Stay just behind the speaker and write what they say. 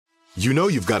You know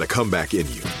you've got a comeback in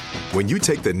you. When you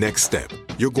take the next step,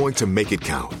 you're going to make it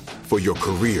count. For your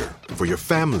career, for your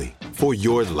family, for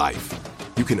your life.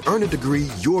 You can earn a degree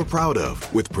you're proud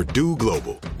of with Purdue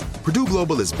Global. Purdue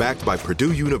Global is backed by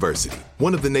Purdue University,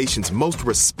 one of the nation's most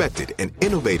respected and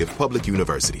innovative public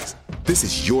universities. This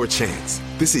is your chance.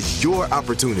 This is your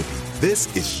opportunity.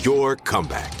 This is your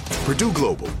comeback. Purdue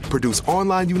Global, Purdue's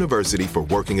online university for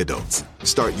working adults.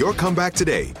 Start your comeback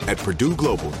today at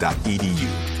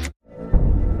purdueglobal.edu.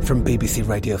 From BBC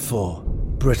Radio 4,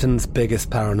 Britain's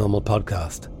biggest paranormal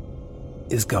podcast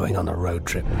is going on a road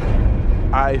trip.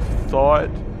 I thought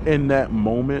in that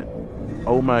moment,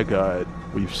 oh my God,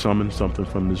 we've summoned something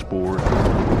from this board.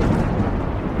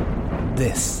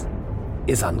 This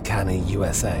is Uncanny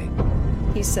USA.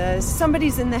 He says,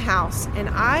 somebody's in the house, and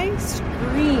I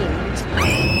screamed.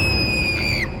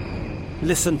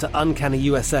 Listen to Uncanny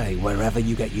USA wherever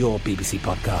you get your BBC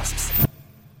podcasts,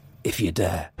 if you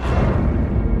dare.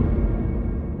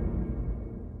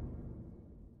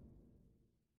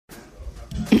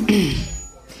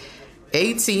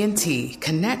 AT&T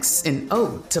connects an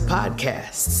ode to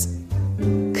podcasts.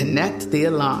 Connect the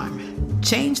alarm.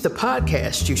 Change the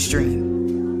podcast you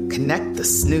stream. Connect the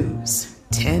snooze.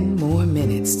 10 more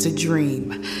minutes to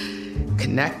dream.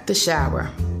 Connect the shower.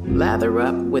 Lather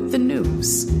up with the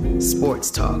news.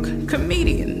 Sports talk,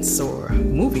 comedians, or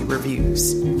movie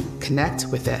reviews. Connect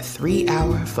with that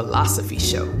 3-hour philosophy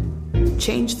show.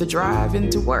 Change the drive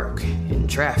into work in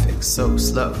traffic so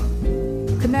slow.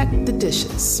 Connect the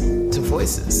dishes to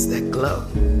voices that glow.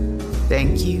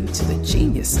 Thank you to the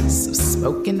geniuses of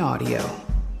spoken audio.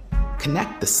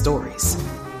 Connect the stories.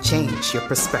 Change your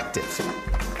perspective.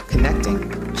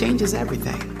 Connecting changes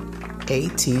everything.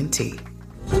 AT&T.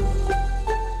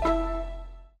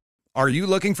 Are you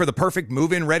looking for the perfect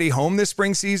move-in ready home this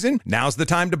spring season? Now's the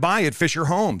time to buy at Fisher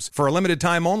Homes. For a limited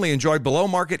time only, enjoy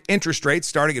below-market interest rates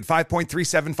starting at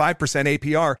 5.375%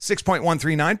 APR,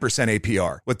 6.139%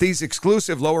 APR. With these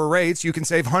exclusive lower rates, you can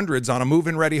save hundreds on a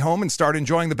move-in ready home and start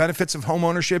enjoying the benefits of home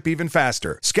ownership even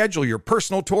faster. Schedule your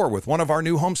personal tour with one of our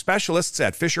new home specialists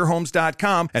at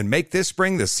FisherHomes.com and make this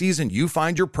spring the season you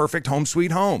find your perfect home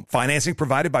sweet home. Financing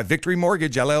provided by Victory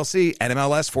Mortgage, LLC,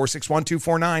 NMLS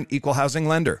 461249, Equal Housing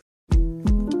Lender.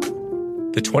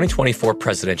 The 2024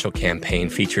 presidential campaign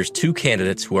features two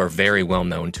candidates who are very well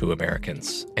known to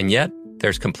Americans. And yet,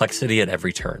 there's complexity at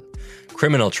every turn.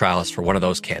 Criminal trials for one of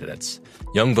those candidates.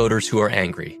 Young voters who are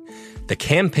angry. The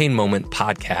Campaign Moment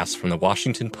podcast from the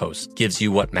Washington Post gives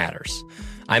you what matters.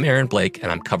 I'm Aaron Blake, and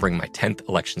I'm covering my 10th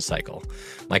election cycle.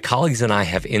 My colleagues and I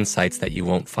have insights that you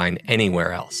won't find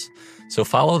anywhere else. So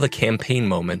follow The Campaign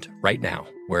Moment right now,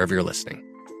 wherever you're listening.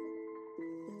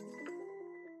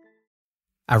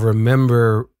 I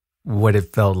remember what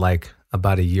it felt like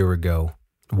about a year ago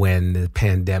when the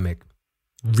pandemic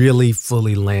really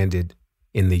fully landed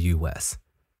in the U.S.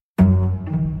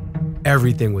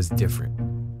 Everything was different.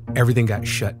 Everything got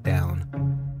shut down.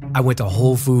 I went to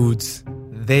Whole Foods.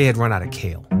 They had run out of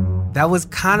kale. That was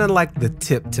kind of like the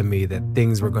tip to me that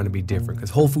things were going to be different because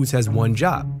Whole Foods has one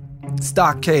job.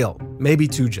 Stock kale, maybe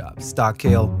two jobs. Stock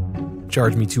kale,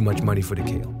 charge me too much money for the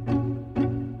kale.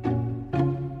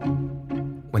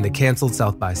 When they canceled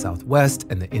South by Southwest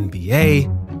and the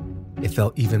NBA, it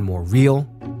felt even more real.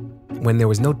 When there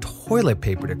was no toilet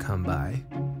paper to come by,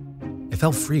 it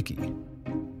felt freaky.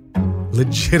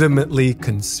 Legitimately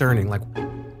concerning. Like,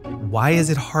 why is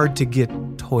it hard to get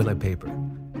toilet paper?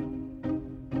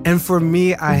 And for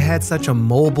me, I had such a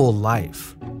mobile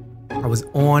life. I was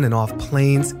on and off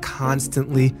planes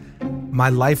constantly. My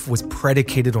life was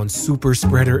predicated on super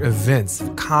spreader events,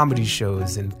 comedy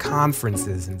shows and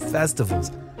conferences and festivals,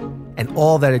 and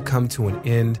all that had come to an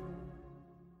end.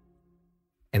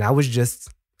 And I was just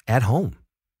at home.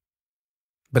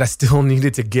 But I still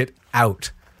needed to get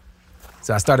out.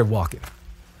 So I started walking.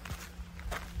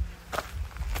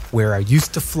 Where I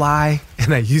used to fly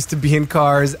and I used to be in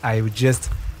cars, I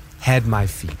just had my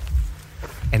feet.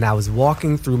 And I was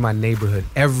walking through my neighborhood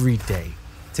every day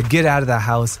to get out of the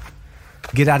house,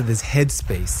 get out of this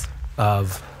headspace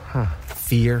of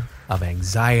fear, of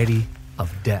anxiety,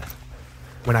 of death.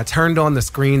 When I turned on the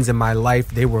screens in my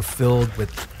life, they were filled with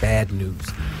bad news.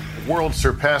 World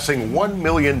surpassing 1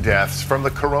 million deaths from the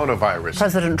coronavirus.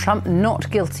 President Trump not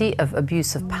guilty of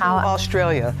abuse of power.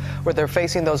 Australia, where they're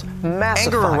facing those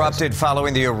massive Anger fires. erupted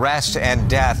following the arrest and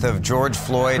death of George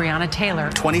Floyd. Breonna Taylor.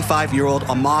 25-year-old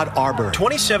Ahmaud Arbery.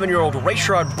 27-year-old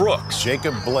Rayshard Brooks.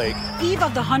 Jacob Blake. Eve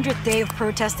of the 100th day of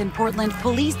protest in Portland,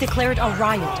 police declared a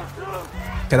riot.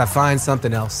 Could I find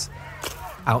something else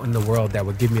out in the world that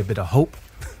would give me a bit of hope?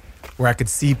 Where I could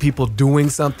see people doing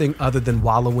something other than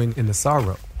wallowing in the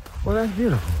sorrow? Well, that's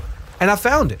beautiful. And I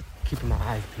found it. keeping my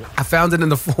eyes peeled. I found it in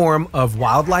the form of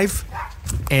wildlife,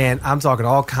 and I'm talking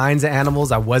all kinds of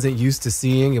animals I wasn't used to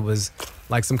seeing. It was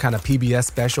like some kind of PBS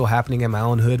special happening in my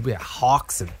own hood. We had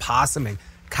hawks and possum and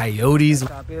coyotes.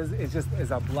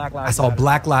 I saw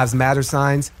Black Lives Matter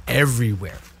signs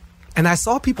everywhere. And I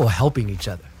saw people helping each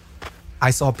other.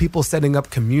 I saw people setting up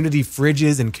community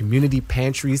fridges and community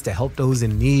pantries to help those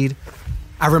in need.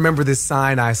 I remember this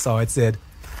sign I saw. It said,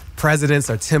 "Presidents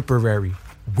are temporary.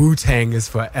 Wu-Tang is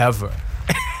forever."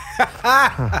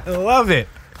 I love it.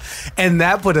 And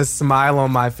that put a smile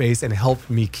on my face and helped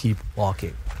me keep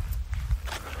walking.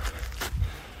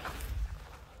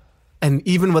 And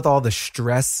even with all the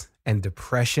stress and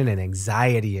depression and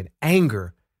anxiety and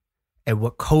anger at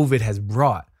what COVID has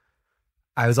brought,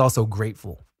 I was also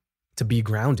grateful to be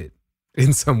grounded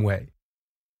in some way.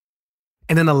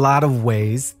 And in a lot of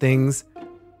ways, things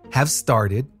have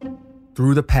started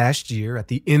through the past year. At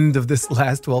the end of this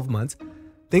last 12 months,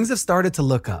 things have started to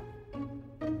look up.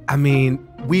 I mean,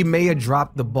 we may have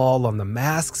dropped the ball on the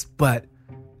masks, but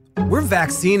we're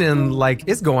vaccinating like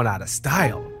it's going out of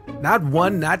style. Not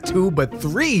 1, not 2, but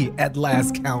 3 at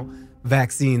last count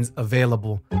vaccines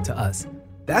available to us.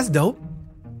 That's dope.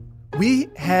 We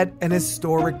had an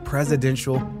historic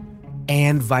presidential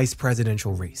and vice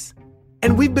presidential race.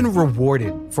 And we've been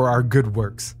rewarded for our good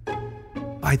works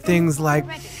by things like...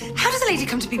 How does a lady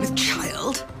come to be with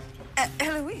child?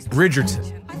 Eloise.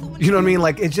 Bridgerton. You know what I mean?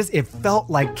 Like, it felt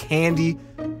like candy,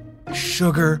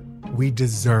 sugar we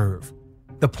deserve.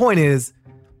 The point is,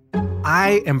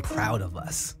 I am proud of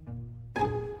us.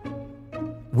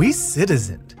 We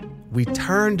citizened. We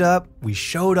turned up, we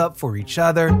showed up for each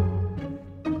other,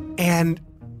 and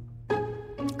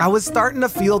I was starting to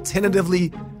feel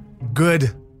tentatively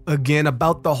good again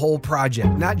about the whole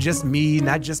project. Not just me,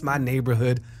 not just my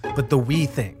neighborhood, but the we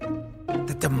thing,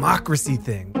 the democracy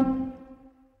thing.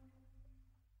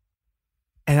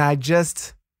 And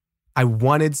I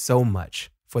wanted so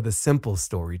much for the simple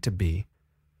story to be,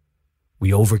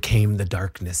 we overcame the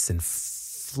darkness and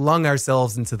flung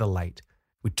ourselves into the light.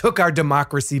 We took our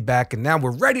democracy back, and now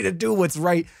we're ready to do what's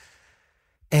right.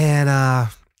 And,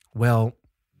 well,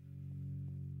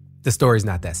 the story's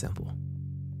not that simple.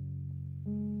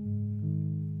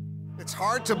 It's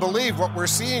hard to believe what we're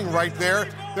seeing right there.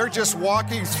 They're just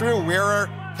walking through. We're our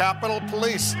Capitol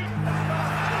Police.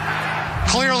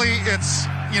 Clearly, it's,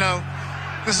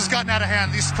 this has gotten out of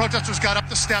hand. These protesters got up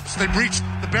the steps. They breached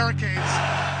the barricades,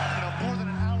 more than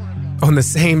an hour ago. On the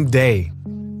same day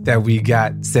that we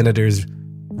got Senators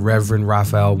Reverend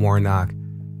Raphael Warnock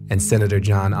and Senator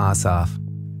Jon Ossoff,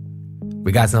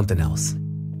 we got something else.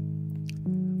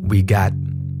 We got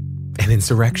an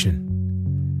insurrection.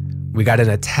 We got an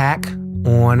attack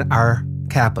on our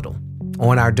Capitol,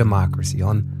 on our democracy,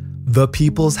 on the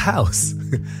people's house.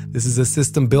 This is a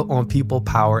system built on people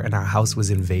power, and our house was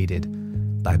invaded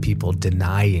by people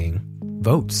denying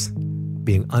votes,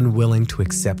 being unwilling to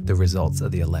accept the results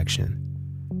of the election.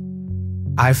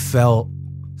 I felt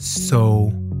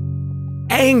so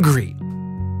angry,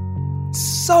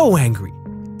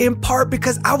 in part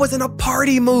because I was in a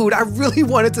party mood. I really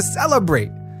wanted to celebrate.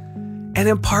 And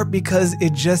in part because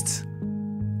it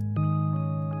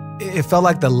felt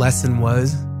like the lesson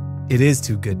was, it is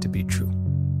too good to be true.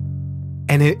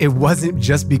 And it wasn't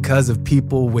just because of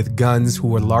people with guns who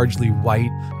were largely white,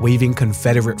 waving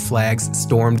Confederate flags,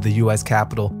 stormed the U.S.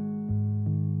 Capitol.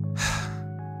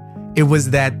 It was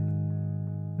that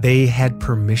they had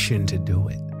permission to do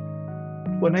it.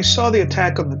 When I saw the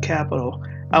attack on the Capitol,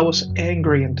 I was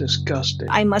angry and disgusted.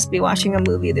 I must be watching a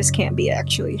movie. This can't be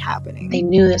actually happening. They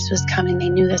knew this was coming.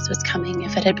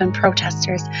 If it had been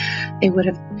protesters, they would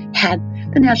have had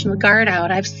the National Guard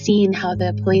out. I've seen how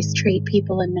the police treat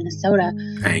people in Minnesota.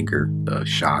 Anger,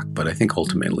 shock, but I think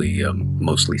ultimately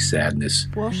mostly sadness.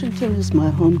 Washington is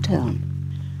my hometown.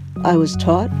 I was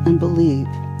taught and believe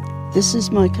this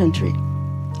is my country.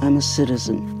 I'm a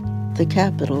citizen. The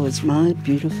Capitol is my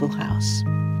beautiful house.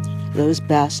 Those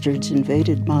bastards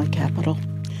invaded my Capitol.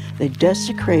 They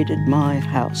desecrated my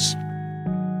house.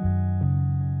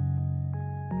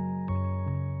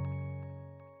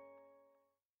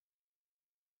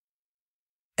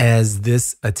 As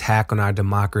this attack on our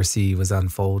democracy was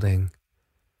unfolding,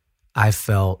 I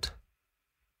felt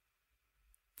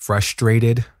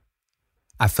frustrated.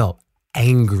 I felt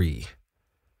angry.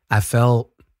 I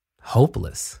felt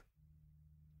hopeless.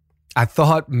 I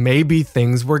thought maybe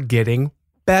things were getting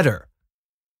better.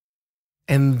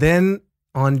 And then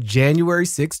on January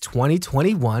 6,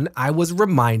 2021, I was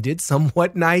reminded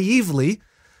somewhat naively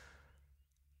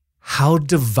how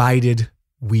divided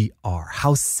we are,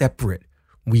 how separate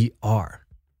we are.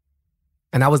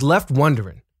 And I was left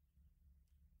wondering,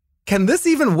 can this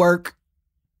even work?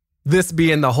 This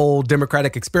being the whole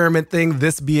democratic experiment thing,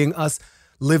 this being us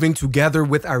living together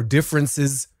with our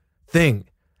differences thing,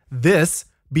 this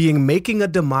being making a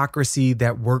democracy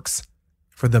that works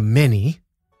for the many,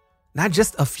 not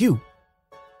just a few.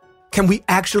 Can we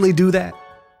actually do that?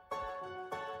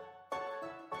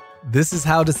 This is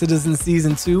How to Citizen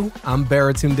Season 2. I'm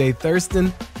Baratunde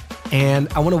Thurston,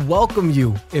 and I want to welcome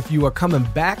you if you are coming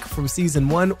back from Season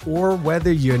 1 or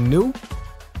whether you're new.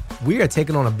 We are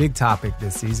taking on a big topic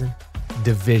this season,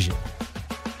 division.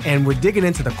 And we're digging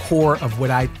into the core of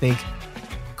what I think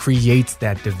creates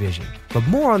that division. But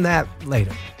more on that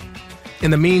later. In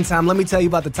the meantime, let me tell you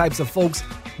about the types of folks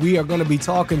we are going to be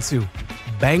talking to.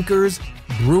 Bankers,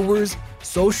 brewers,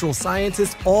 social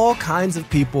scientists, all kinds of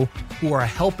people who are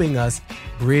helping us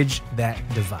bridge that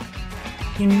divide.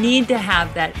 You need to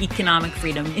have that economic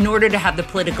freedom in order to have the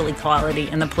political equality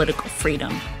and the political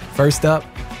freedom. First up,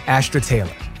 Astra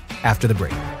Taylor, after the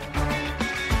break.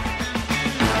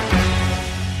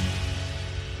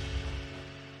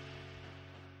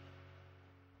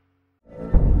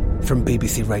 From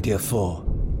BBC Radio 4,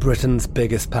 Britain's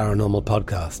biggest paranormal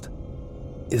podcast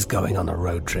is going on a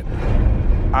road trip.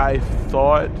 I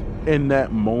thought in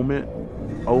that moment,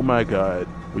 oh my God,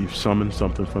 we've summoned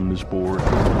something from this board.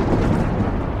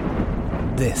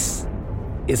 This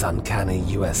is Uncanny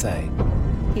USA.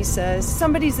 He says,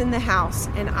 somebody's in the house,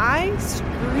 and I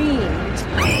screamed.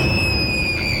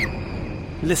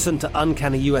 Listen to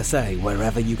Uncanny USA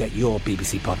wherever you get your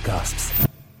BBC podcasts,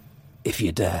 if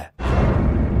you dare.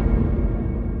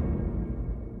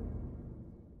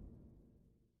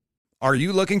 Are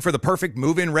you looking for the perfect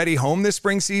move-in ready home this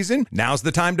spring season? Now's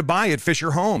the time to buy at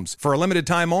Fisher Homes. For a limited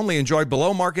time only, enjoy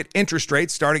below-market interest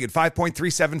rates starting at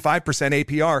 5.375%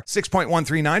 APR,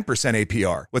 6.139%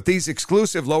 APR. With these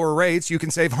exclusive lower rates, you can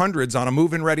save hundreds on a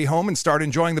move-in ready home and start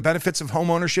enjoying the benefits of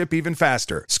homeownership even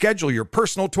faster. Schedule your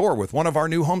personal tour with one of our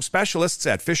new home specialists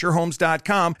at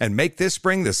FisherHomes.com and make this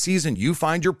spring the season you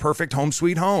find your perfect home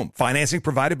sweet home. Financing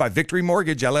provided by Victory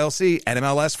Mortgage, LLC,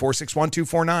 NMLS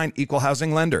 461249, Equal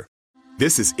Housing Lender.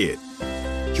 This is it.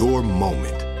 Your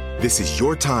moment. This is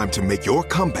your time to make your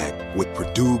comeback with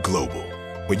Purdue Global.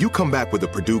 When you come back with a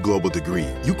Purdue Global degree,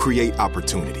 you create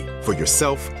opportunity for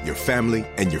yourself, your family,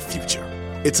 and your future.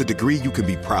 It's a degree you can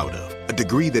be proud of, a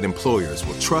degree that employers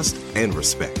will trust and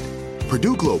respect.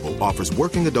 Purdue Global offers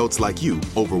working adults like you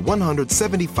over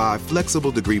 175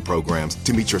 flexible degree programs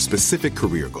to meet your specific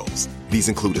career goals. These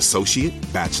include associate,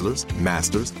 bachelor's,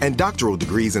 master's, and doctoral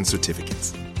degrees and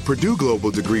certificates. Purdue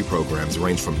Global degree programs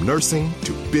range from nursing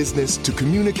to business to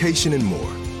communication and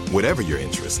more. Whatever your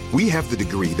interest, we have the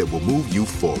degree that will move you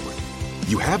forward.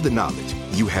 You have the knowledge,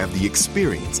 you have the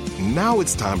experience. Now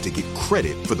it's time to get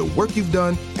credit for the work you've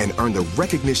done and earn the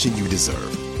recognition you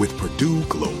deserve with Purdue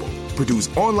Global, Purdue's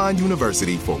online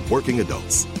university for working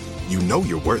adults. You know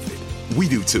you're worth it. We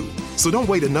do too. So don't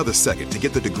wait another second to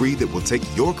get the degree that will take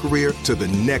your career to the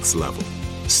next level.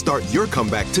 Start your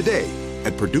comeback today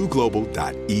at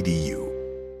purdueglobal.edu.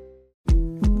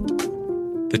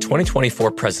 The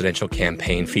 2024 presidential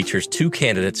campaign features two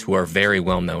candidates who are very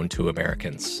well known to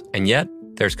Americans. And yet,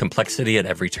 there's complexity at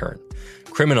every turn.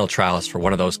 Criminal trials for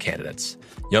one of those candidates.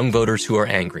 Young voters who are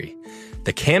angry.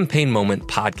 The Campaign Moment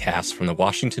podcast from the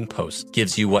Washington Post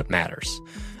gives you what matters.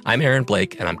 I'm Aaron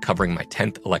Blake, and I'm covering my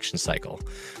 10th election cycle.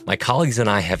 My colleagues and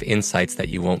I have insights that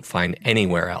you won't find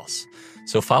anywhere else.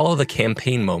 So follow the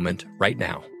Campaign Moment right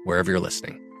now, wherever you're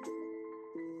listening.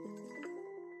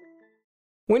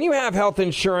 When you have health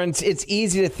insurance, it's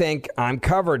easy to think, I'm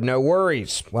covered, no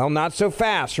worries. Well, not so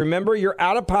fast. Remember, your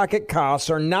out-of-pocket costs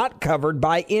are not covered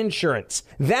by insurance.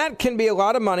 That can be a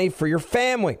lot of money for your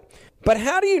family. But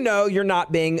how do you know you're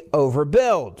not being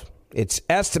overbilled? It's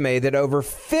estimated that over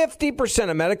 50%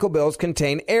 of medical bills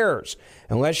contain errors.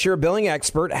 Unless you're a billing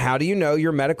expert, how do you know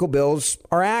your medical bills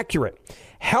are accurate?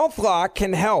 HealthLock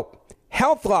can help.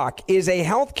 HealthLock is a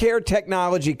healthcare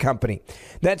technology company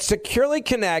that securely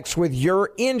connects with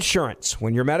your insurance.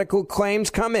 When your medical claims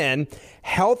come in,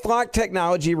 HealthLock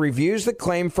technology reviews the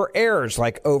claim for errors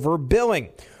like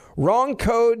overbilling, wrong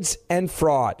codes, and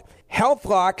fraud.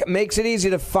 HealthLock makes it easy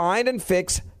to find and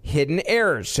fix hidden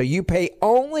errors, so you pay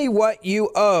only what you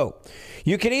owe.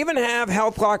 You can even have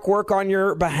HealthLock work on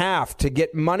your behalf to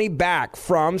get money back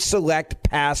from select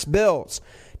past bills.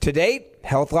 To date,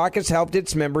 HealthLock has helped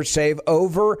its members save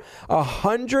over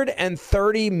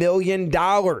 $130 million.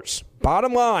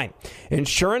 Bottom line,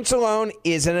 insurance alone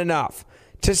isn't enough.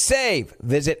 To save,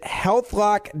 visit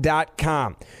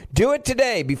healthlock.com. Do it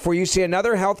today before you see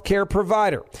another healthcare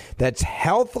provider. That's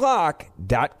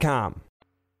healthlock.com.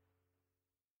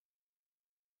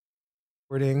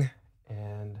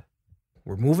 And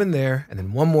We're moving there, and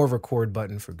then one more record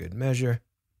button for good measure.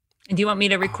 And do you want me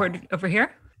to record over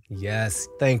here? Yes,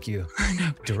 thank you,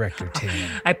 Director Taylor.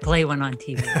 I play one on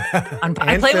TV.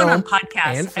 I play one on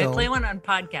podcasts. I play one on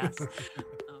podcasts.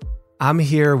 I'm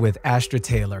here with Astra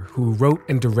Taylor, who wrote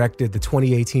and directed the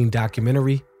 2018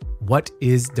 documentary, What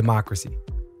is Democracy?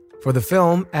 For the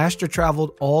film, Astra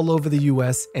traveled all over the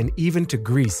U.S. and even to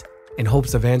Greece in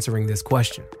hopes of answering this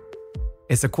question.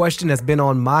 It's a question that's been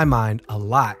on my mind a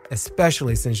lot,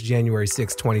 especially since January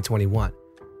 6, 2021.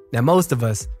 Now, most of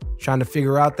us trying to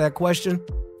figure out that question,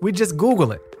 we just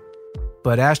Google it.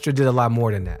 But Astra did a lot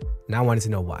more than that, and I wanted to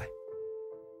know why.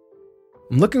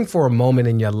 I'm looking for a moment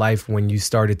in your life when you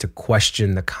started to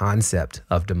question the concept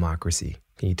of democracy.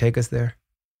 Can you take us there?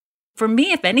 For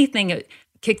me, if anything, it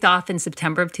kicked off in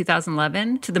September of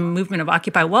 2011 to the movement of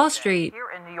Occupy Wall Street.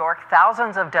 Here in New York,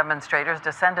 thousands of demonstrators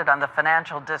descended on the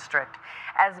financial district.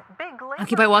 As big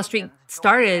Occupy Wall Street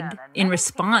started in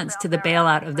response to the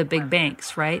bailout of the big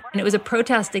banks, right? And it was a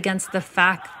protest against the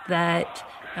fact that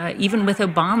even with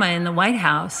Obama in the White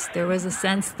House, there was a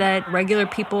sense that regular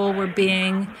people were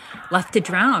being left to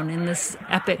drown in this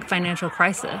epic financial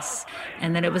crisis,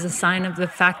 and that it was a sign of the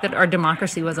fact that our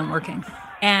democracy wasn't working.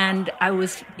 And I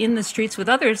was in the streets with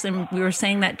others, and we were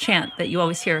saying that chant that you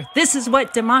always hear, "This is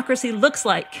what democracy looks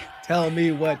like." Tell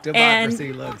me what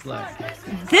democracy looks like.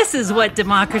 This is what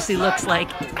democracy looks like.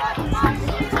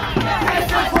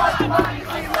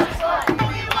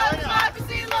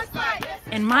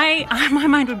 And my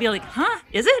mind would be like, huh?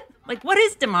 Is it? Like, what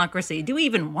is democracy? Do we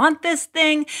even want this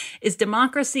thing? Is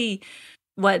democracy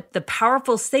what the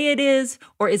powerful say it is?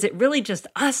 Or is it really just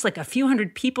us, like a few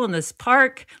hundred people in this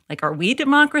park? Like, are we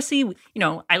democracy? You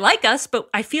know, I like us, but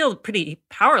I feel pretty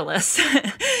powerless.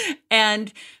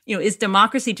 And, you know, is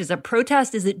democracy just a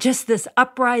protest? Is it just this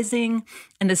uprising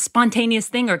and this spontaneous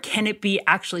thing? Or can it be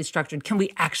actually structured? Can we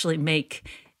actually make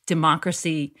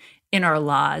democracy in our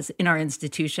laws, in our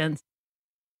institutions?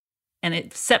 And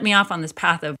it set me off on this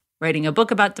path of writing a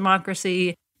book about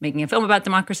democracy, making a film about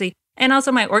democracy, and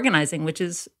also my organizing, which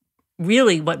is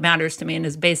really what matters to me and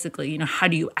is basically, you know, how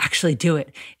do you actually do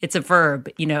it? It's a verb.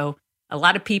 You know, a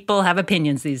lot of people have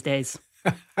opinions these days.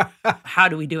 How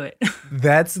do we do it?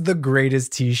 That's the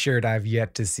greatest T-shirt I've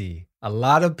yet to see. A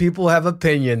lot of people have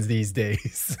opinions these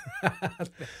days.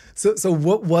 So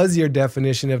what was your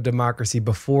definition of democracy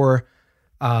before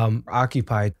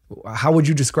Occupy? How would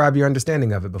you describe your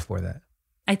understanding of it before that?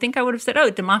 I think I would have said,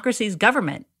 democracy is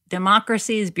government.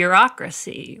 Democracy is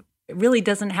bureaucracy. It really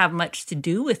doesn't have much to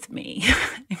do with me,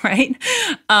 right?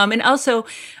 And also,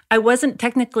 I wasn't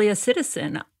technically a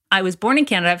citizen. I was born in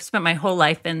Canada. I've spent my whole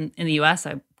life in the U.S.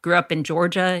 I grew up in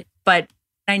Georgia, but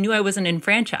I knew I wasn't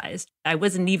enfranchised. I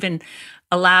wasn't even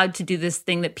allowed to do this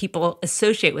thing that people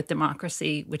associate with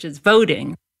democracy, which is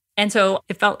voting. And so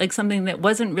it felt like something that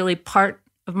wasn't really part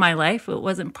of my life. It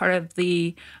wasn't part of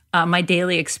the my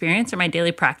daily experience or my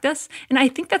daily practice. And I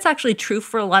think that's actually true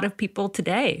for a lot of people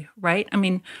today, right? I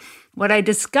mean, what I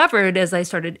discovered as I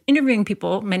started interviewing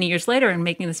people many years later and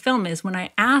making this film is when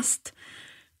I asked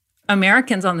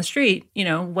Americans on the street, you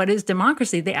know, what is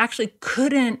democracy? They actually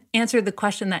couldn't answer the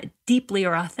question that deeply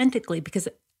or authentically, because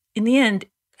in the end,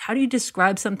 how do you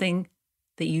describe something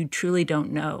that you truly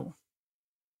don't know?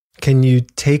 Can you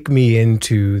take me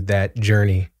into that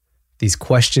journey? These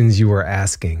questions you were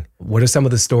asking. What are some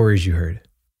of the stories you heard?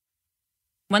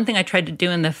 One thing I tried to do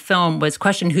in the film was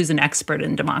question who's an expert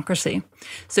in democracy.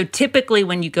 So typically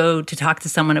when you go to talk to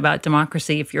someone about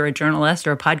democracy, if you're a journalist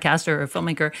or a podcaster or a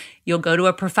filmmaker, you'll go to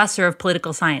a professor of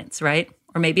political science, right?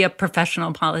 Or maybe a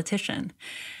professional politician.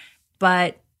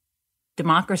 But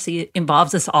democracy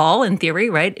involves us all in theory,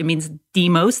 right? It means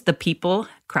demos, the people,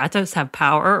 kratos, have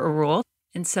power or rule.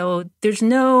 And so there's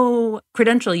no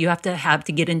credential you have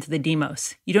to get into the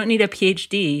demos. You don't need a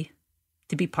PhD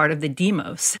to be part of the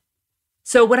demos.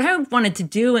 So what I wanted to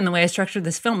do in the way I structured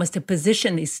this film was to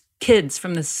position these kids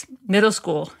from this middle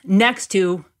school next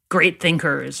to great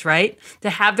thinkers, right? To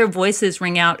have their voices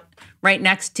ring out right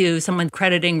next to someone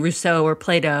crediting Rousseau or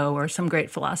Plato or some great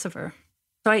philosopher.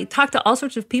 So I talked to all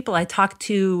sorts of people. I talked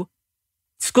to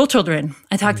school children.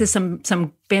 I talked to some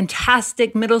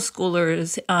fantastic middle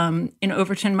schoolers in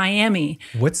Overton, Miami.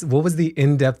 What was the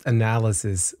in-depth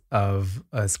analysis of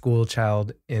a school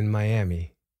child in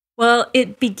Miami? Well,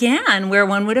 it began where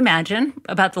one would imagine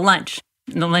about the lunch.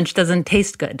 And the lunch doesn't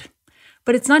taste good.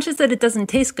 But it's not just that it doesn't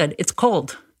taste good, it's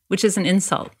cold, which is an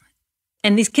insult.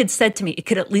 And these kids said to me, it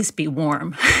could at least be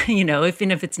warm, you know,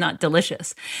 even if it's not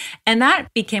delicious. And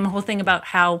that became a whole thing about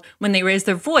how when they raise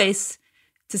their voice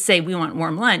to say we want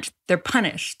warm lunch, they're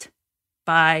punished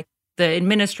by the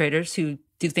administrators who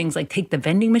do things like take the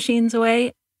vending machines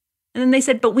away. And then they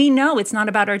said, but we know it's not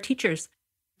about our teachers.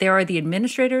 There are the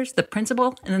administrators, the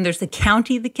principal, and then there's the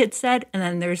county, the kid said, and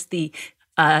then there's the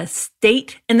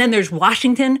state, and then there's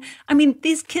Washington. I mean,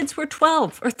 these kids were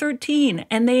 12 or 13,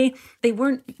 and they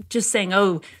weren't just saying,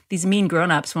 oh, these mean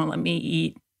grown-ups won't let me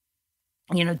eat,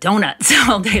 donuts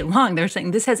all day long. They're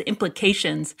saying this has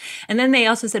implications. And then they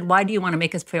also said, why do you want to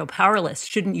make us feel powerless?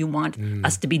 Shouldn't you want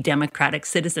us to be democratic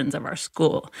citizens of our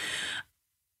school?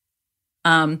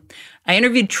 I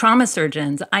interviewed trauma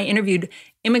surgeons. I interviewed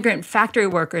immigrant factory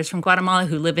workers from Guatemala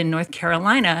who live in North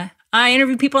Carolina. I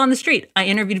interviewed people on the street. I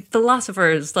interviewed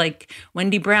philosophers like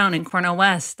Wendy Brown and Cornel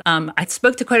West. I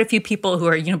spoke to quite a few people who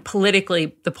are,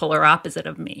 politically the polar opposite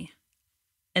of me.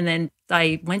 And then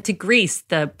I went to Greece,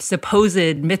 the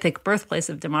supposed mythic birthplace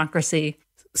of democracy.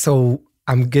 So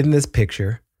I'm getting this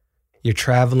picture. You're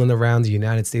traveling around the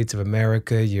United States of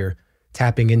America. You're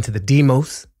tapping into the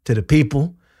demos, to the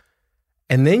people.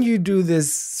 And then you do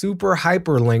this super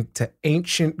hyperlink to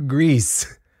ancient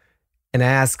Greece and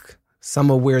ask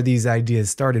some of where these ideas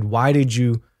started. Why did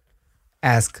you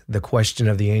ask the question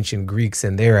of the ancient Greeks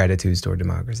and their attitudes toward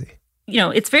democracy?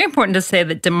 It's very important to say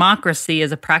that democracy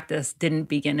as a practice didn't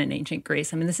begin in ancient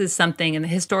Greece. I mean, this is something, and the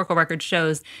historical record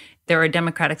shows there are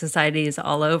democratic societies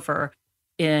all over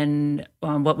in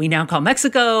what we now call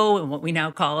Mexico and what we now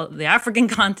call the African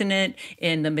continent,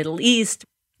 in the Middle East.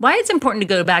 Why it's important to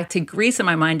go back to Greece in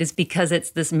my mind is because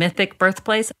it's this mythic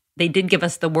birthplace. They did give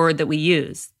us the word that we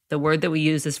use. The word that we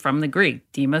use is from the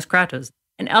Greek, demos kratos.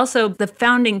 And also the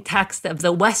founding text of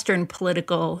the Western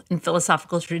political and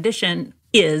philosophical tradition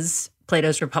is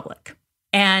Plato's Republic.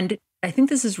 And I think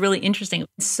this is really interesting.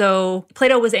 So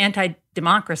Plato was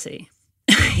anti-democracy.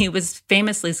 He was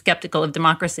famously skeptical of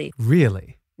democracy.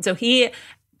 Really? So he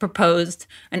proposed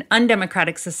an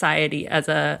undemocratic society as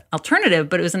an alternative,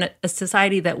 but it was a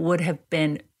society that would have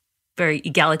been very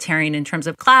egalitarian in terms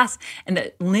of class and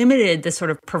that limited the sort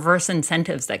of perverse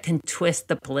incentives that can twist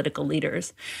the political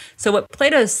leaders. So what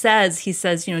Plato says, he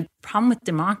says, the problem with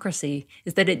democracy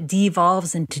is that it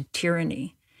devolves into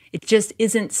tyranny. It just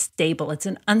isn't stable. It's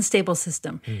an unstable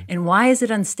system. And why is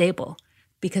it unstable?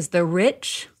 Because the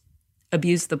rich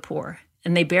abuse the poor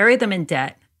and they bury them in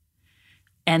debt.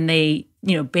 And they,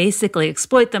 basically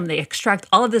exploit them. They extract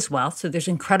all of this wealth. So there's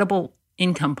incredible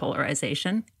income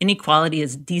polarization. Inequality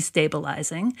is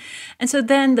destabilizing. And so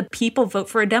then the people vote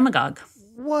for a demagogue.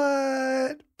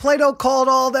 What? Plato called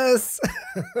all this?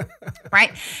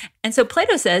 Right. And so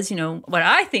Plato says, what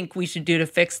I think we should do to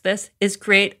fix this is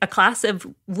create a class of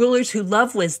rulers who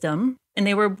love wisdom. And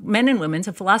they were men and women,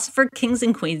 so philosopher kings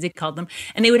and queens, they called them.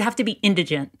 And they would have to be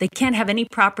indigent. They can't have any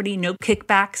property, no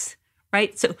kickbacks,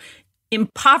 right? So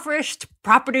impoverished,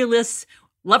 propertyless,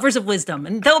 lovers of wisdom,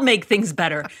 and they'll make things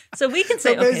better. So we can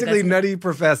say, so basically nutty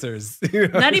professors.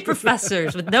 Nutty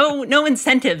professors with no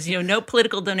incentives, no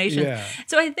political donation. Yeah.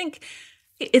 So I think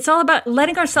it's all about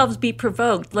letting ourselves be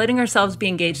provoked, letting ourselves be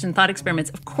engaged in thought experiments.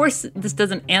 Of course, this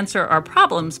doesn't answer our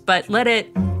problems, but let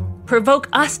it provoke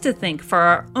us to think for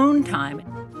our own time.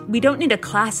 We don't need a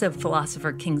class of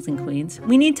philosopher kings and queens.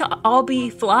 We need to all be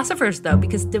philosophers, though,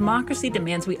 because democracy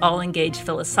demands we all engage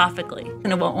philosophically. And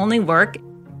it will only work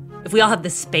if we all have the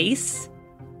space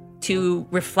to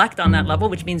reflect on that level,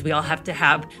 which means we all have to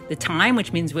have the time,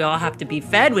 which means we all have to be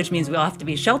fed, which means we all have to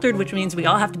be sheltered, which means we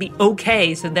all have to be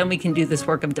okay, so then we can do this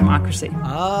work of democracy.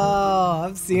 Oh,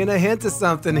 I'm seeing a hint of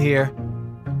something here.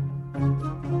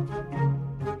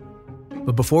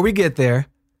 But before we get there,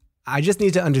 I just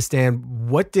need to understand,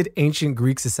 what did ancient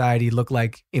Greek society look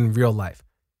like in real life?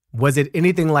 Was it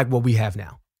anything like what we have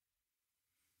now?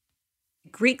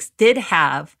 Greeks did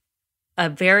have a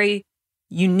very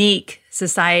unique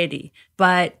society,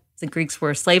 but the Greeks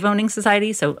were a slave-owning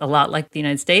society, so a lot like the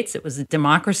United States. It was a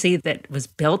democracy that was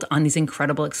built on these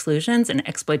incredible exclusions and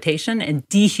exploitation and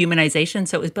dehumanization.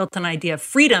 So it was built on an idea of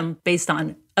freedom based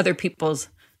on other people's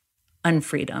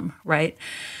unfreedom, right?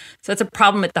 So that's a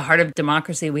problem at the heart of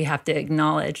democracy we have to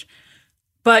acknowledge.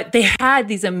 But they had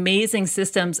these amazing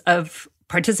systems of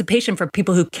participation for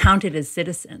people who counted as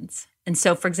citizens. And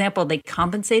so, for example, they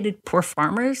compensated poor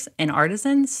farmers and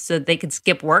artisans so they could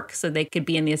skip work so they could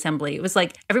be in the assembly. It was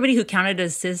like everybody who counted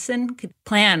as a citizen could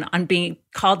plan on being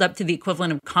called up to the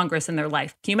equivalent of Congress in their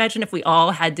life. Can you imagine if we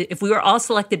were all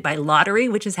selected by lottery,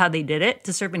 which is how they did it,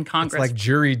 to serve in Congress? It's like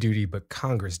jury duty, but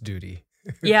Congress duty.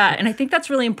 Yeah, and I think that's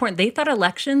really important. They thought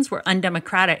elections were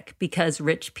undemocratic because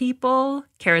rich people,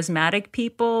 charismatic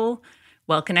people,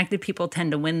 well-connected people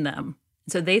tend to win them.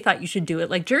 So they thought you should do it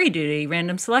like jury duty,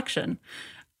 random selection.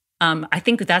 I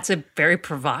think that's a very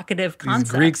provocative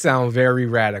concept. These Greeks sound very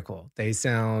radical. They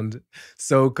sound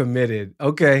so committed.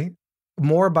 Okay.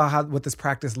 more about what this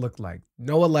practice looked like.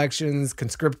 No elections,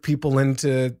 conscript people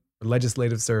into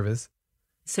legislative service.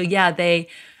 So yeah, they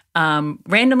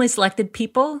randomly selected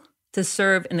people to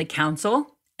serve in the council.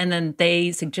 And then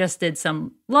they suggested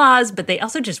some laws, but they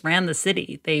also just ran the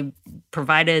city. They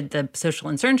provided the social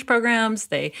insurance programs.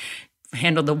 They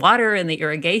handled the water and the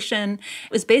irrigation.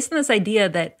 It was based on this idea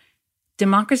that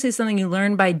democracy is something you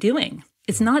learn by doing.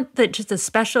 It's not that just a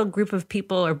special group of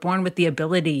people are born with the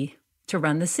ability to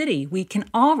run the city. We can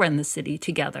all run the city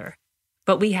together,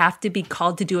 but we have to be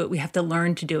called to do it. We have to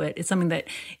learn to do it. It's something that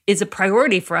is a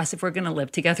priority for us if we're going to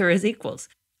live together as equals.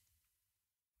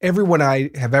 Everyone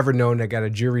I have ever known that got a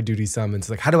jury duty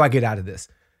summons, like, how do I get out of this?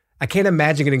 I can't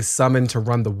imagine getting summoned to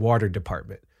run the water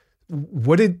department.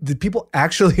 Did people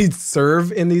actually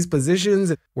serve in these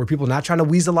positions? Were people not trying to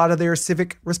weasel out of their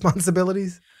civic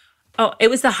responsibilities? Oh,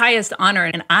 it was the highest honor.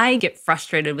 And I get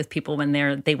frustrated with people when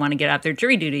they want to get out of their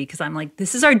jury duty because I'm like,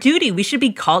 this is our duty. We should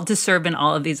be called to serve in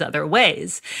all of these other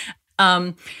ways.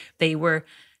 They were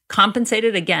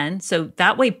compensated again. So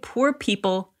that way poor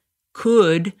people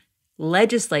could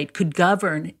legislate, could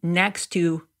govern next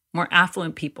to more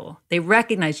affluent people. They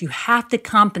recognize you have to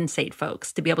compensate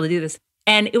folks to be able to do this.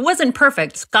 And it wasn't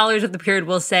perfect. Scholars of the period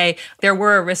will say there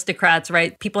were aristocrats,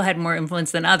 right? People had more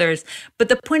influence than others. But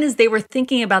the point is they were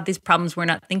thinking about these problems we're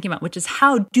not thinking about, which is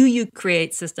how do you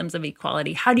create systems of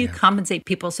equality? How do you compensate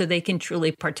people so they can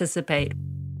truly participate?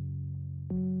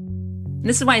 And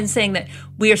this is why I'm saying that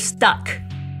we are stuck.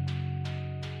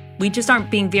 We just aren't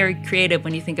being very creative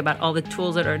when you think about all the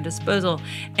tools at our disposal.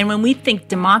 And when we think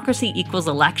democracy equals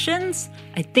elections,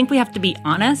 I think we have to be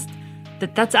honest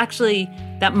that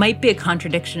that might be a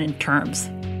contradiction in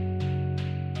terms.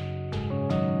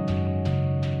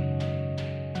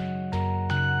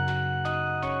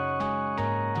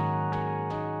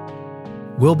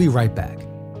 We'll be right back.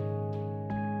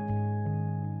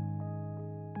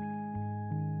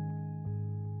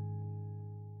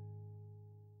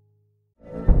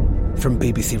 From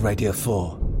BBC Radio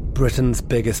 4, Britain's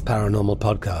biggest paranormal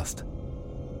podcast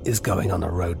is going on a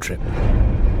road trip.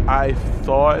 I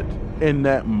thought in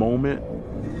that moment,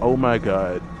 oh my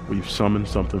God, we've summoned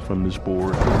something from this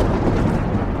board.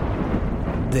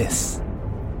 This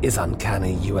is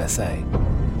Uncanny USA.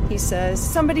 He says,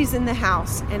 somebody's in the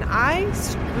house, and I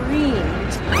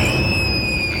screamed.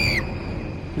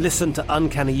 Listen to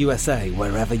Uncanny USA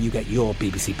wherever you get your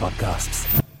BBC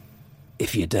podcasts,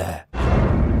 if you dare.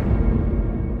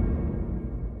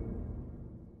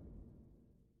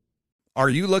 Are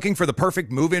you looking for the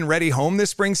perfect move-in ready home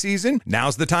this spring season?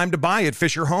 Now's the time to buy at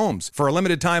Fisher Homes. For a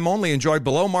limited time only, enjoy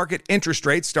below-market interest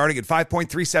rates starting at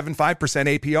 5.375%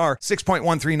 APR,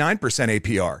 6.139%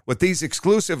 APR. With these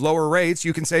exclusive lower rates,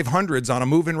 you can save hundreds on a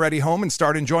move-in ready home and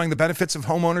start enjoying the benefits of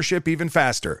home ownership even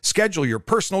faster. Schedule your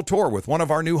personal tour with one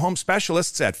of our new home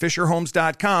specialists at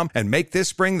FisherHomes.com and make this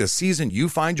spring the season you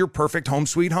find your perfect home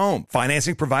sweet home.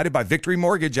 Financing provided by Victory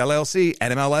Mortgage, LLC,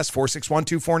 NMLS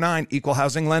 461249, Equal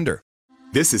Housing Lender.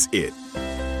 This is it.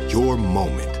 Your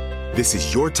moment. This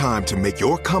is your time to make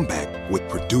your comeback with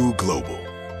Purdue Global.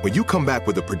 When you come back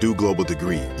with a Purdue Global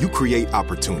degree, you create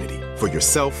opportunity for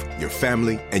yourself, your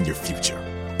family, and your future.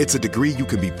 It's a degree you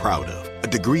can be proud of, a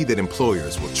degree that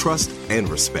employers will trust and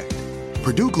respect.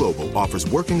 Purdue Global offers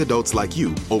working adults like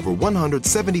you over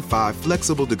 175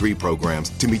 flexible degree programs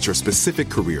to meet your specific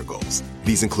career goals.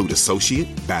 These include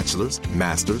associate, bachelor's,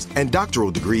 master's, and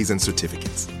doctoral degrees and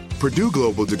certificates. Purdue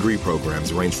Global degree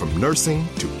programs range from nursing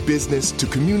to business to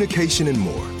communication and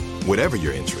more. Whatever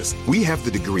your interest, we have the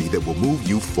degree that will move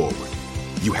you forward.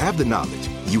 You have the knowledge,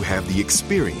 you have the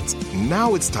experience.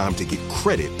 Now it's time to get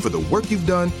credit for the work you've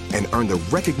done and earn the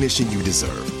recognition you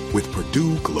deserve with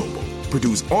Purdue Global,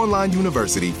 Purdue's online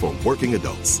university for working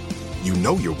adults. You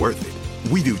know you're worth it.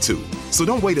 We do too. So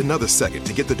don't wait another second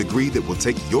to get the degree that will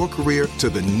take your career to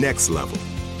the next level.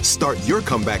 Start your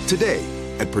comeback today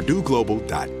at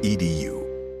purdueglobal.edu.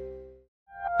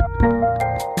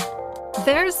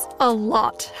 There's a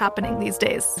lot happening these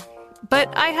days,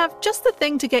 but I have just the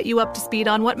thing to get you up to speed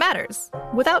on what matters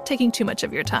without taking too much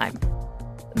of your time.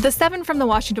 The 7 from the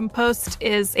Washington Post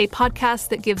is a podcast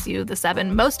that gives you the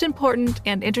 7 most important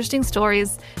and interesting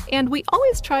stories, and we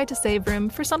always try to save room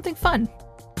for something fun.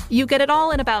 You get it all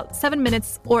in about 7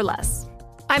 minutes or less.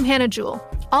 I'm Hannah Jewell.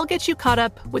 I'll get you caught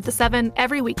up with the 7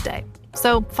 every weekday.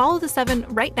 So follow the 7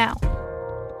 right now.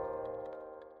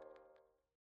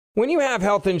 When you have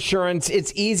health insurance,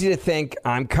 it's easy to think,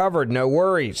 I'm covered, no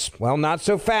worries. Well, not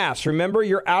so fast. Remember,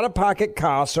 your out-of-pocket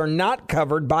costs are not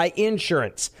covered by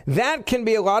insurance. That can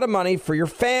be a lot of money for your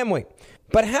family.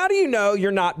 But how do you know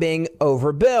you're not being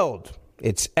overbilled?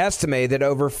 It's estimated that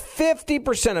over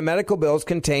 50% of medical bills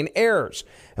contain errors.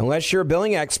 Unless you're a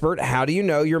billing expert, how do you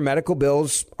know your medical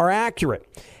bills are accurate?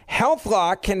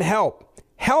 HealthLock can help.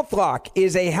 HealthLock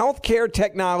is a healthcare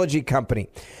technology company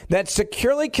that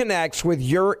securely connects with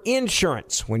your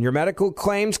insurance. When your medical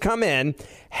claims come in,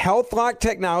 HealthLock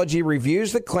technology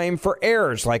reviews the claim for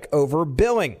errors like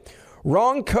overbilling,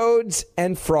 wrong codes,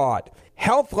 and fraud.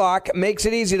 HealthLock makes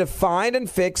it easy to find and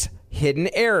fix hidden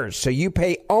errors, so you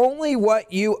pay only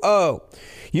what you owe.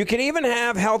 You can even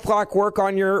have HealthLock work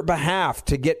on your behalf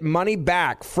to get money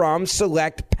back from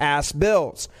select past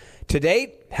bills. To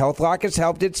date, HealthLock has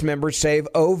helped its members save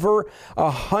over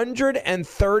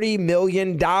 $130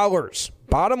 million.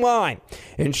 Bottom line,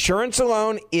 insurance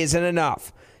alone isn't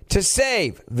enough. To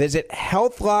save, visit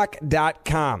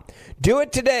healthlock.com. Do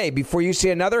it today before you see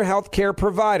another healthcare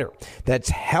provider.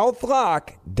 That's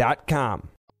healthlock.com.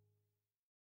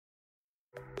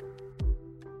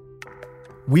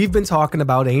 We've been talking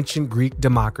about ancient Greek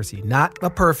democracy, not a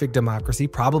perfect democracy,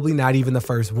 probably not even the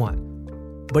first one.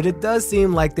 But it does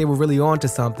seem like they were really onto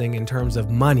something in terms of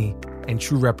money and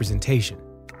true representation.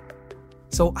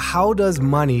 So how does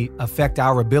money affect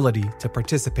our ability to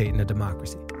participate in a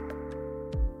democracy?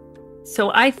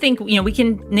 So I think, we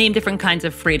can name different kinds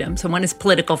of freedom. So one is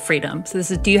political freedom. So this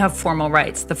is, do you have formal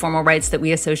rights? The formal rights that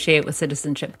we associate with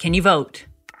citizenship. Can you vote,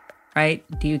 right?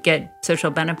 Do you get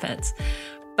social benefits?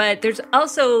 But there's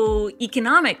also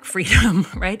economic freedom,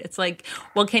 right? It's like,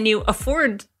 well, can you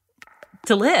afford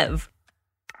to live?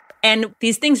 And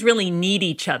these things really need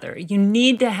each other. You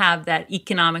need to have that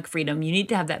economic freedom. You need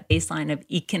to have that baseline of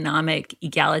economic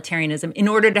egalitarianism in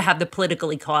order to have the political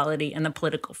equality and the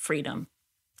political freedom.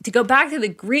 To go back to the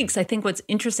Greeks, I think what's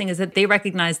interesting is that they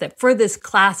recognized that for this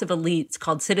class of elites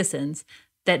called citizens,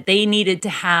 that they needed to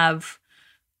have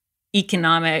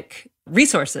economic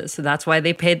resources. So that's why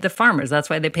they paid the farmers. That's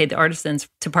why they paid the artisans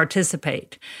to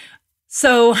participate.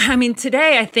 So,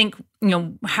 today, I think,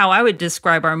 how I would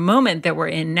describe our moment that we're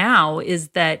in now is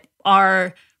that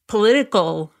our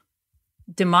political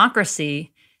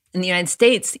democracy in the United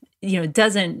States,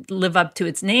 doesn't live up to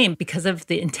its name because of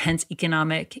the intense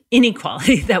economic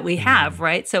inequality that we have,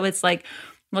 right? So it's like,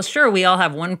 well, sure, we all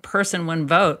have one person, one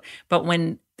vote, but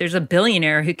when there's a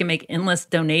billionaire who can make endless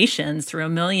donations through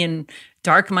 1 million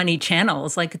dark money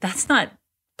channels, like that's not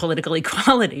political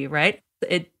equality, right?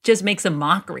 It just makes a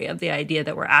mockery of the idea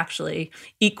that we're actually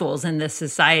equals in this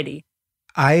society.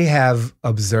 I have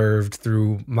observed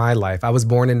through my life, I was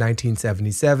born in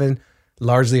 1977,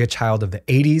 largely a child of the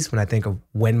 80s when I think of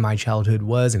when my childhood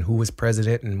was and who was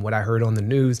president and what I heard on the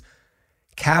news.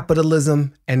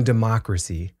 Capitalism and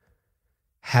democracy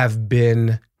have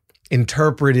been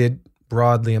interpreted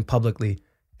broadly and publicly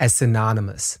as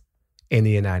synonymous in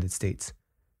the United States.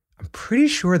 I'm pretty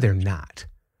sure they're not.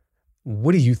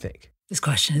 What do you think? This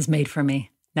question is made for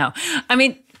me. No,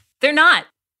 they're not.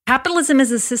 Capitalism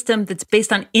is a system that's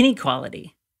based on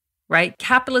inequality, right?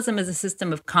 Capitalism is a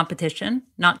system of competition,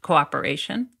 not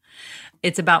cooperation.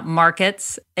 It's about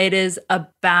markets. It is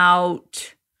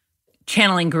about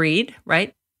channeling greed,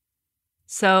 right?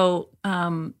 So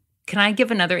can I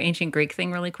give another ancient Greek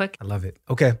thing really quick? I love it.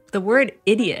 Okay. The word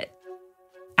idiot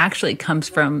actually comes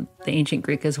from the ancient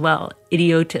Greek as well,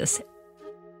 idiotis.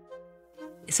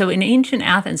 So in ancient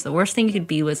Athens, the worst thing you could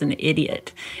be was an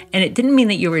idiot. And it didn't mean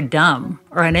that you were dumb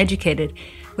or uneducated.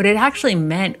 What it actually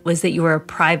meant was that you were a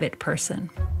private person.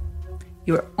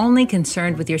 You were only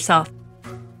concerned with yourself.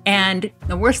 And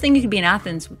the worst thing you could be in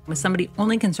Athens was somebody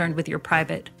only concerned with your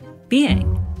private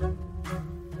being.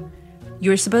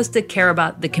 You're supposed to care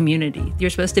about the community. You're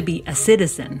supposed to be a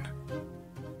citizen.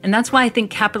 And that's why I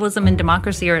think capitalism and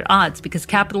democracy are at odds, because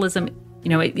capitalism,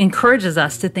 it encourages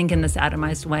us to think in this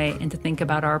atomized way and to think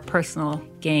about our personal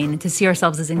gain and to see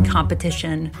ourselves as in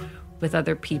competition with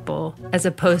other people, as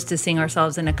opposed to seeing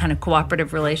ourselves in a kind of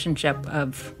cooperative relationship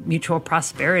of mutual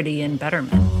prosperity and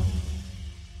betterment.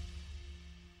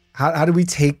 How do we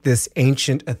take this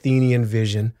ancient Athenian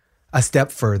vision a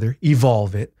step further,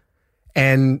 evolve it,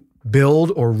 and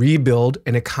build or rebuild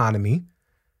an economy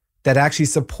that actually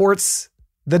supports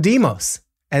the demos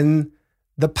and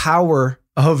the power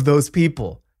of those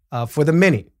people for the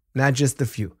many, not just the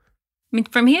few?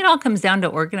 For me, it all comes down to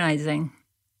organizing,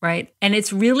 right? And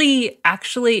it's really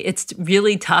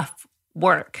tough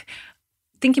work.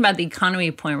 Thinking about the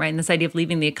economy point, right? And this idea of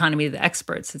leaving the economy to the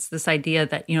experts. It's this idea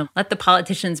that, let the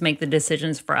politicians make the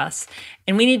decisions for us.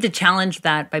 And we need to challenge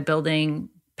that by building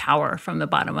power from the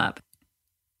bottom up.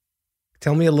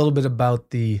 Tell me a little bit about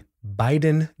the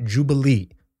Biden Jubilee,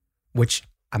 which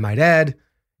I might add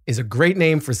is a great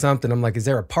name for something. I'm like, is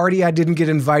there a party I didn't get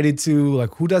invited to?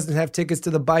 Like, who doesn't have tickets to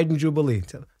the Biden Jubilee?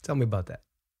 Tell me about that.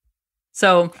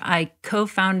 So I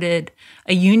co-founded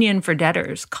a union for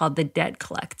debtors called the Debt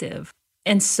Collective.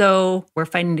 And so we're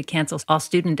fighting to cancel all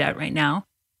student debt right now.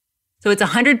 So it's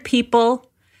 100 people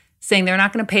saying they're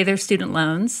not going to pay their student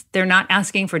loans. They're not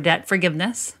asking for debt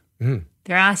forgiveness.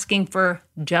 They're asking for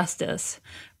justice,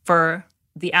 for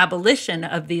the abolition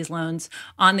of these loans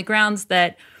on the grounds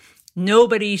that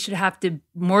nobody should have to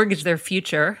mortgage their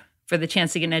future for the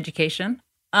chance to get an education.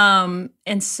 And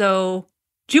so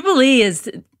Jubilee is,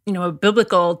 a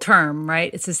biblical term,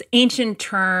 right? It's this ancient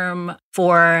term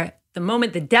for the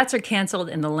moment the debts are canceled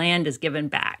and the land is given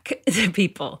back to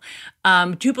people.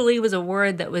 Jubilee was a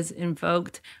word that was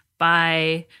invoked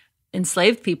by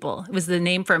enslaved people. It was the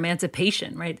name for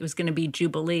emancipation, right? It was going to be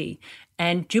Jubilee.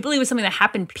 And Jubilee was something that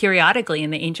happened periodically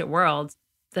in the ancient world.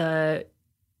 The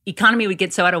economy would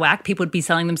get so out of whack, people would be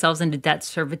selling themselves into debt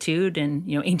servitude in,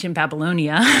 ancient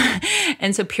Babylonia.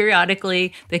 And so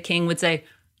periodically the king would say,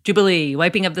 Jubilee,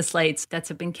 wiping of the slates, debts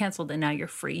have been canceled and now you're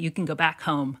free. You can go back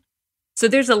home. So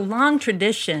there's a long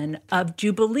tradition of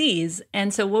jubilees.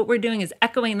 And so what we're doing is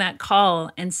echoing that call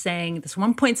and saying this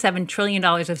 $1.7 trillion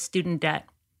of student debt,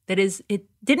 it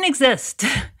didn't exist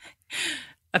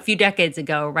a few decades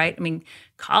ago, right? I mean,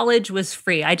 college was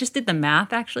free. I just did the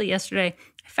math actually yesterday.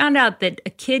 I found out that a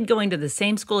kid going to the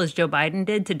same school as Joe Biden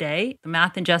did today, the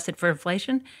math adjusted for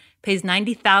inflation, pays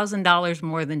 $90,000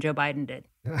 more than Joe Biden did.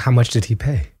 How much did he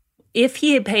pay? If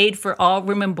he had paid for all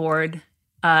room and board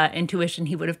and tuition,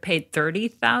 he would have paid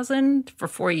 $30,000 for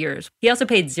 4 years. He also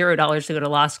paid $0 to go to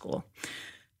law school.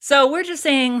 So we're just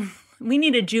saying we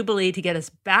need a Jubilee to get us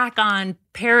back on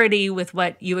parity with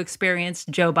what you experienced,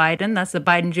 Joe Biden. That's the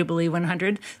Biden Jubilee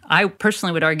 100. I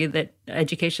personally would argue that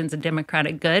education's a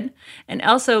democratic good. And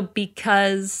also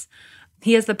because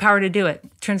he has the power to do it.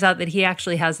 Turns out that he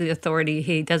actually has the authority.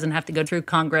 He doesn't have to go through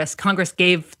Congress. Congress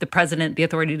gave the president the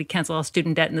authority to cancel all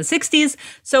student debt in the 60s.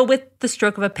 So with the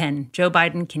stroke of a pen, Joe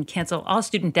Biden can cancel all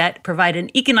student debt, provide an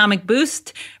economic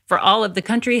boost for all of the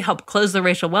country, help close the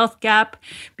racial wealth gap,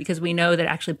 because we know that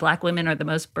actually Black women are the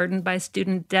most burdened by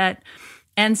student debt.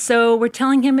 And so we're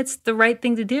telling him it's the right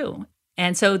thing to do.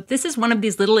 And so this is one of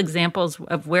these little examples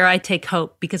of where I take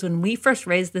hope, because when we first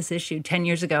raised this issue 10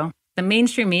 years ago, the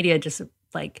mainstream media just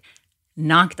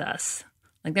knocked us.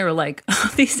 They were like,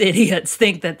 oh, these idiots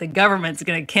think that the government's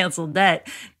going to cancel debt.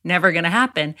 Never going to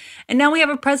happen. And now we have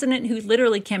a president who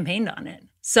literally campaigned on it.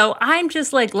 So I'm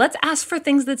just like, let's ask for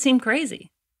things that seem crazy.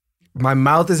 My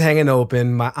mouth is hanging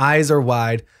open. My eyes are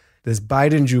wide. This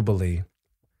Biden Jubilee.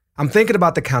 I'm thinking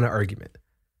about the counter argument.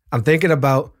 I'm thinking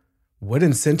about what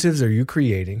incentives are you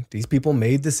creating? These people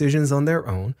made decisions on their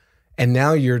own. And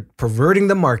now you're perverting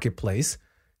the marketplace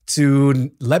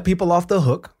to let people off the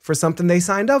hook for something they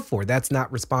signed up for. That's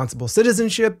not responsible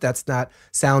citizenship. That's not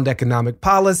sound economic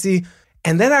policy.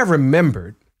 And then I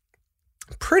remembered,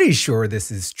 pretty sure this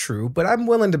is true, but I'm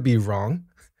willing to be wrong.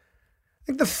 I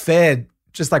think the Fed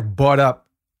just bought up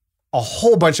a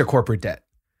whole bunch of corporate debt.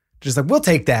 Just we'll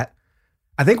take that.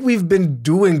 I think we've been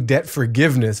doing debt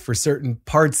forgiveness for certain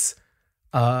parts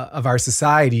of our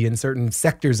society and certain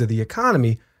sectors of the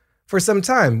economy for some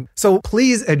time. So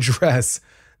please address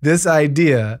this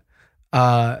idea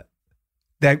that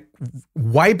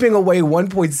wiping away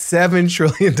 $1.7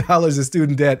 trillion of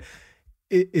student debt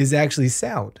is actually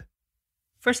sound.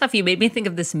 First off, you made me think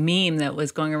of this meme that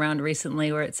was going around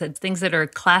recently where it said things that are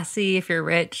classy if you're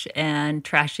rich and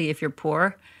trashy if you're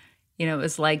poor. It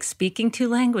was like speaking two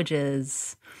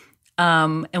languages.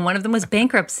 And one of them was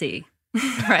bankruptcy.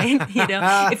 Right?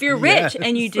 If you're rich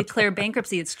and you declare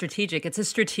bankruptcy, it's strategic. It's a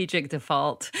strategic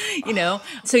default,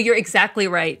 So you're exactly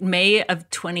right. May of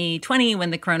 2020,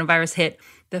 when the coronavirus hit,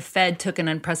 the Fed took an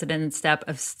unprecedented step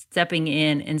of stepping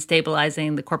in and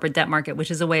stabilizing the corporate debt market,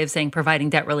 which is a way of saying providing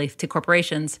debt relief to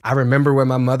corporations. I remember when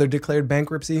my mother declared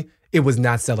bankruptcy, it was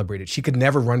not celebrated. She could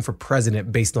never run for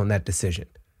president based on that decision.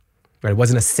 Right? It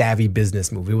wasn't a savvy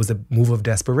business move. It was a move of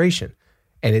desperation.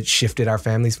 And it shifted our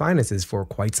family's finances for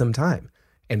quite some time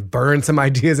and burned some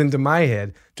ideas into my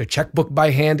head to checkbook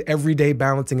by hand every day,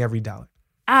 balancing every dollar.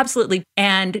 Absolutely.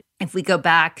 And if we go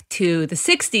back to the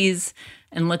 60s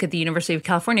and look at the University of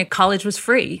California, college was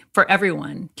free for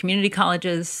everyone. Community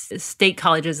colleges, state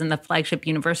colleges, and the flagship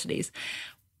universities.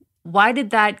 Why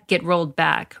did that get rolled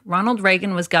back? Ronald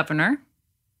Reagan was governor.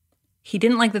 He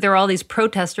didn't like that there were all these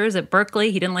protesters at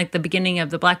Berkeley. He didn't like the beginning of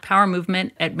the Black Power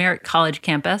movement at Merritt College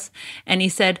campus. And he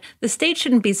said, the state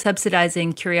shouldn't be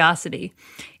subsidizing curiosity.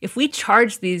 If we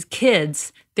charge these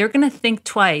kids, they're going to think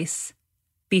twice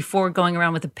before going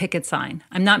around with a picket sign.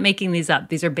 I'm not making these up.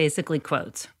 These are basically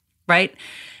quotes, right?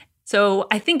 So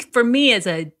I think for me,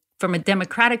 from a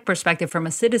democratic perspective, from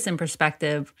a citizen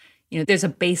perspective, There's a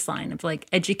baseline of like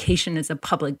education is a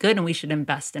public good and we should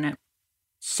invest in it.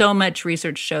 So much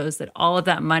research shows that all of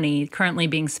that money currently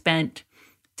being spent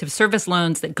to service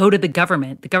loans that go to the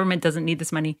government doesn't need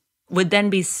this money, would then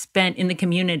be spent in the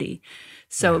community.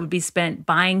 So it would be spent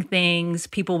buying things,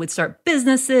 people would start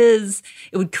businesses,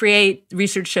 it would create,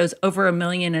 research shows, over 1.5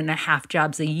 million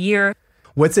jobs a year.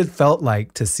 What's it felt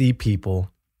like to see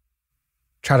people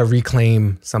try to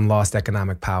reclaim some lost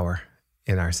economic power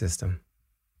in our system?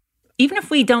 Even if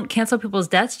we don't cancel people's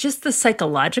debts, just the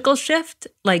psychological shift,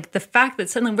 like the fact that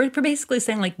suddenly we're basically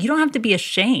saying, like, you don't have to be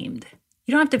ashamed.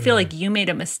 You don't have to feel like you made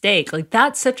a mistake. Like,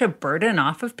 that's such a burden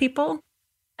off of people.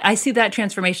 I see that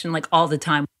transformation like all the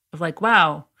time of like,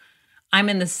 wow, I'm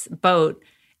in this boat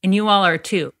and you all are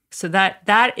too. So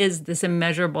that is this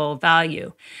immeasurable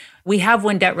value. We have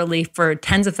won debt relief for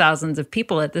tens of thousands of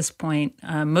people at this point,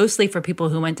 mostly for people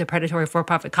who went to predatory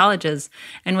for-profit colleges.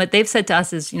 And what they've said to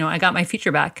us is, I got my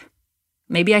future back.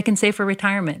 Maybe I can save for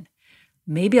retirement.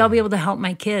 Maybe I'll be able to help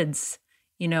my kids,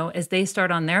 as they start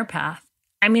on their path.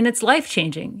 I mean, it's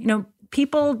life-changing.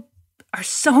 People are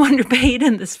so underpaid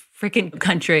in this freaking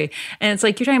country. And it's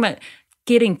like, you're talking about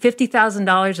getting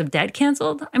 $50,000 of debt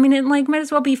canceled. I mean, it might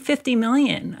as well be 50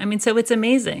 million. I mean, so it's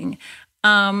amazing.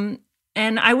 And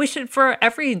I wish it for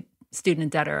every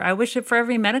student debtor. I wish it for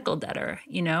every medical debtor,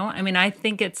 I mean, I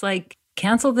think it's like,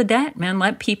 cancel the debt, man.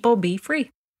 Let people be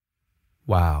free.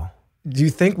 Wow. Do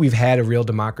you think we've had a real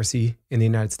democracy in the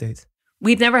United States?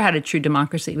 We've never had a true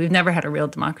democracy. We've never had a real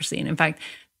democracy. And in fact,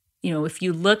 if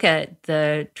you look at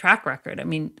the track record, I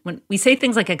mean, when we say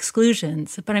things like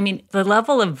exclusions, but I mean, the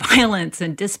level of violence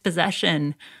and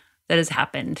dispossession that has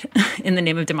happened in the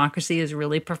name of democracy is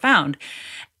really profound.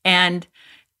 And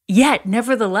yet,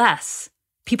 nevertheless,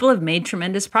 people have made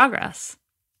tremendous progress.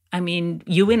 I mean,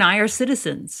 you and I are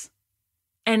citizens.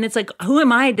 And it's like, who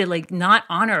am I to not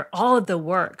honor all of the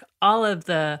work, all of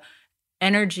the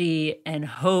energy and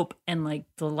hope and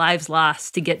the lives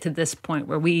lost to get to this point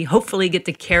where we hopefully get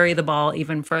to carry the ball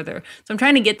even further. So I'm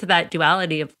trying to get to that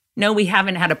duality of, no, we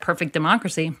haven't had a perfect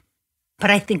democracy.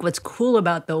 But I think what's cool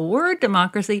about the word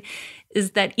democracy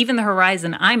is that even the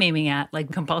horizon I'm aiming at,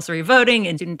 like compulsory voting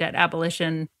and student debt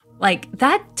abolition, like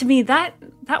that, to me, that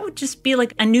would just be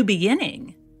like a new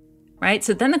beginning, right?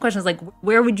 So then the question is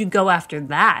where would you go after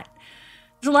that?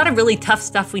 There's a lot of really tough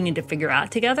stuff we need to figure out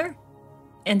together.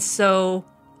 And so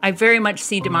I very much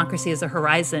see democracy as a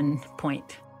horizon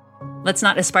point. Let's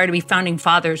not aspire to be founding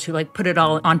fathers who put it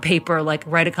all on paper,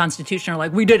 write a constitution, or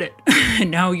we did it.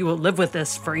 And now you will live with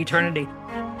this for eternity.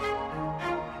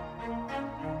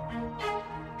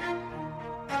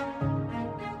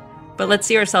 But let's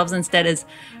see ourselves instead as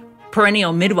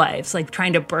perennial midwives,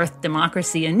 trying to birth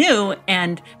democracy anew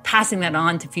and passing that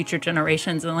on to future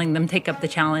generations and letting them take up the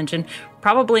challenge and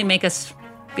probably make us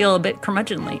feel a bit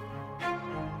curmudgeonly.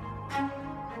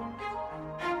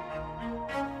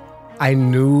 I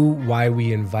knew why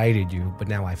we invited you, but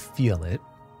now I feel it.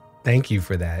 Thank you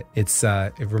for that.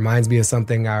 It reminds me of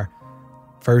something our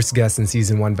first guest in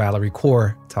season 1, Valerie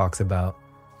Kaur, talks about.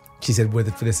 She said,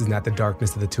 for this is not the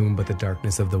darkness of the tomb, but the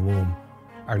darkness of the womb.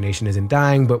 Our nation isn't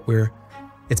dying, but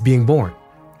it's being born,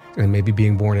 and maybe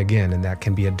being born again. And that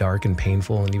can be a dark and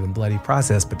painful and even bloody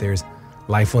process, but there's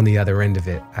life on the other end of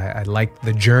it. I like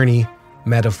the journey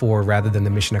metaphor rather than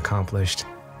the mission accomplished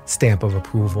stamp of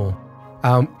approval.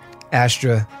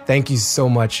 Astra, thank you so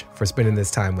much for spending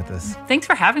this time with us. Thanks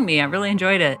for having me. I really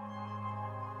enjoyed it.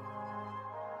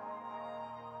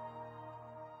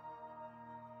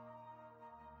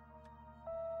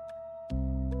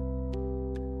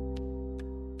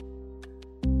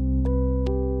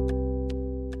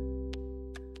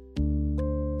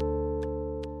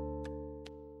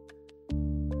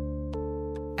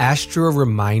 Astra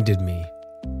reminded me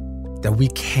that we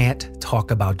can't talk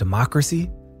about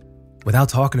democracy without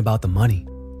talking about the money,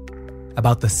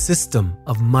 about the system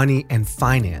of money and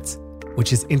finance,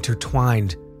 which is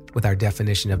intertwined with our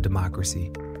definition of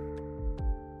democracy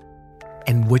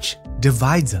and which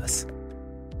divides us.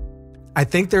 I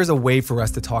think there's a way for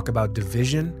us to talk about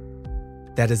division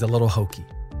that is a little hokey.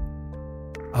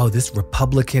 Oh, this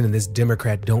Republican and this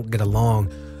Democrat don't get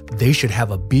along. They should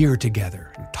have a beer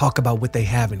together and talk about what they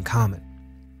have in common.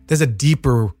 There's a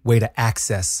deeper way to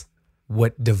access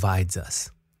what divides us.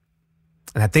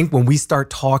 And I think when we start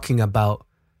talking about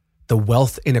the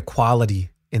wealth inequality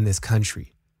in this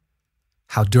country,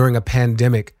 how during a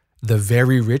pandemic, the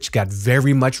very rich got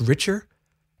very much richer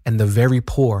and the very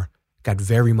poor got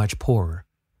very much poorer,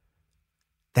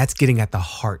 that's getting at the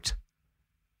heart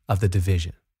of the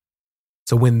division.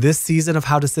 So when this season of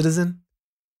How to Citizen,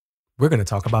 we're going to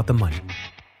talk about the money.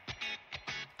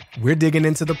 we're digging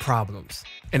into the problems.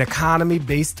 An economy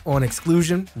based on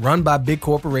exclusion, run by big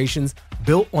corporations,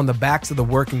 built on the backs of the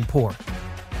working poor.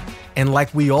 And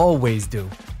like we always do,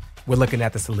 we're looking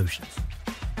at the solutions.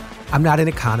 I'm not an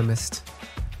economist.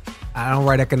 I don't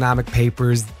write economic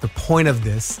papers. The point of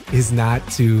this is not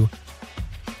to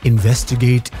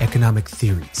investigate economic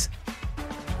theories.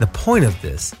 The point of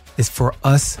this is for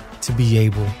us to be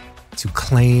able to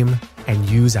claim and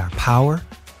use our power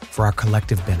for our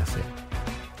collective benefit.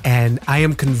 And I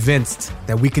am convinced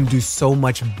that we can do so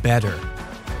much better.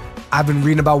 I've been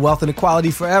reading about wealth inequality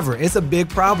forever. It's a big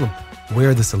problem. Where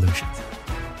are the solutions?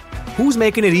 Who's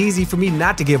making it easy for me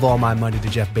not to give all my money to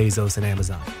Jeff Bezos and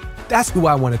Amazon? That's who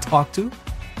I want to talk to.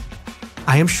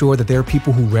 I am sure that there are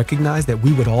people who recognize that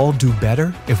we would all do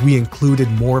better if we included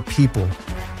more people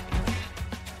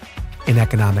in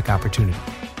economic opportunity.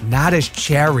 Not as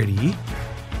charity,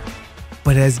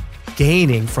 but as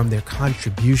gaining from their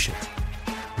contributions.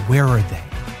 Where are they?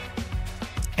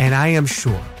 And I am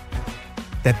sure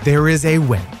that there is a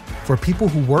way for people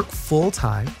who work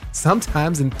full-time,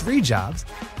 sometimes in 3 jobs,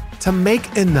 to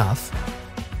make enough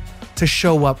to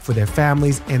show up for their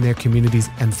families and their communities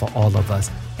and for all of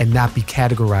us and not be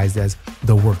categorized as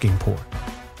the working poor.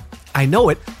 I know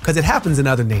it because it happens in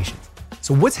other nations.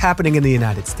 So what's happening in the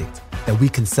United States that we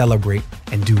can celebrate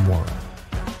and do more of?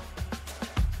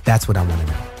 That's what I want to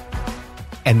know.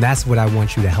 And that's what I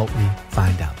want you to help me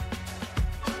find out.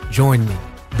 Join me.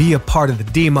 Be a part of the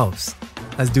Demos.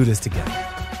 Let's do this together.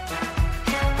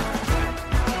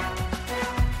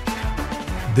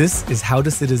 This is How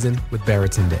to Citizen with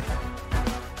Baratunde.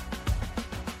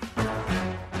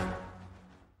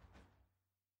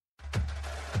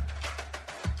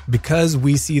 Because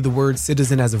we see the word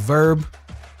citizen as a verb,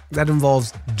 that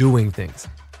involves doing things.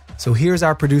 So here's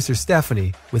our producer,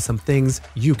 Stephanie, with some things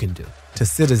you can do to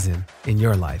citizen in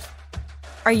your life.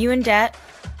 Are you in debt?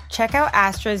 Check out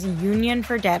Astra's Union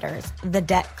for Debtors, the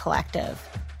Debt Collective,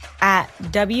 at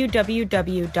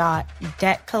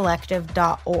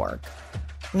www.debtcollective.org.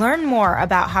 Learn more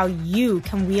about how you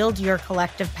can wield your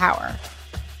collective power.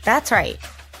 That's right.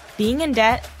 Being in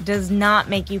debt does not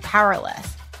make you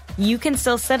powerless. You can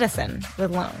still citizen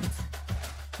with loans.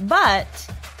 But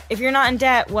if you're not in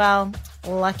debt, well,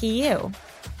 lucky you.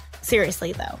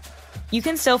 Seriously, though, you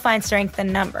can still find strength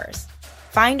in numbers.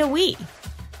 Find a we.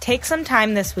 Take some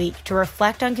time this week to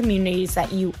reflect on communities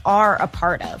that you are a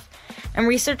part of and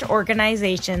research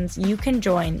organizations you can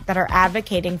join that are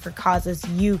advocating for causes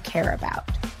you care about.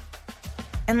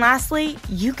 And lastly,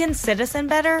 you can citizen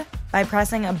better by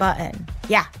pressing a button.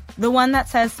 Yeah, the one that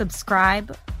says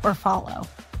subscribe or follow.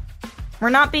 We're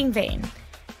not being vain.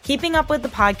 Keeping up with the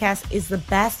podcast is the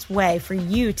best way for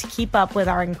you to keep up with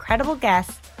our incredible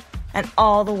guests and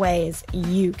all the ways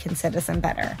you can citizen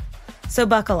better. So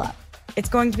buckle up. It's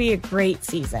going to be a great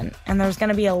season, and there's going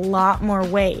to be a lot more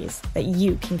ways that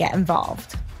you can get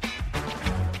involved.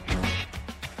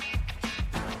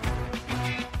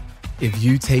 If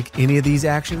you take any of these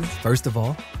actions, first of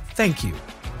all, thank you.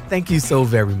 Thank you so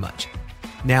very much.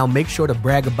 Now make sure to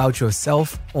brag about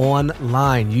yourself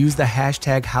online. Use the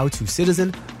hashtag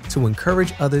 #HowToCitizen to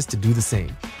encourage others to do the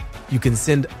same. You can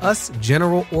send us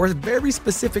general or very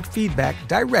specific feedback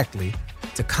directly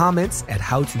to comments at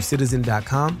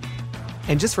howtocitizen.com.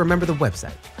 And just remember the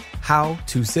website,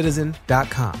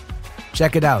 howtocitizen.com.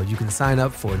 Check it out. You can sign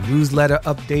up for newsletter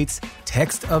updates,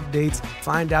 text updates,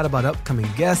 find out about upcoming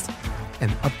guests,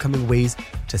 and upcoming ways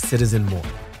to citizen more.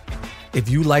 If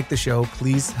you like the show,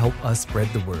 please help us spread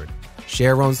the word.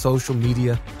 Share on social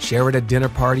media, share at a dinner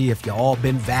party if you've all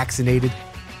been vaccinated.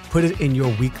 Put it in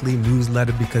your weekly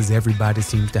newsletter because everybody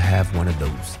seems to have one of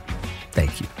those.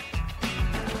 Thank you.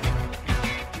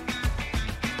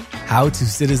 How to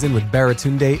Citizen with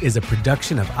Baratunde is a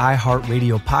production of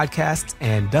iHeartRadio Podcasts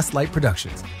and Dustlight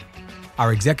Productions.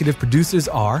 Our executive producers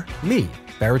are me,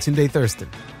 Baratunde Thurston,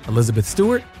 Elizabeth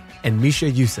Stewart, and Misha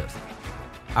Youssef.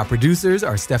 Our producers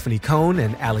are Stephanie Cohn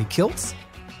and Allie Kiltz.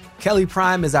 Kelly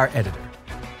Prime is our editor.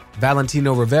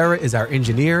 Valentino Rivera is our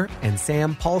engineer, and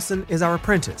Sam Paulson is our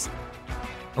apprentice.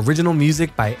 Original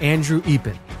music by Andrew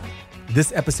Epen.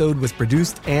 This episode was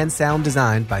produced and sound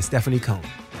designed by Stephanie Cohn.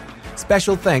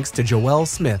 Special thanks to Joelle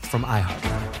Smith from iHeart.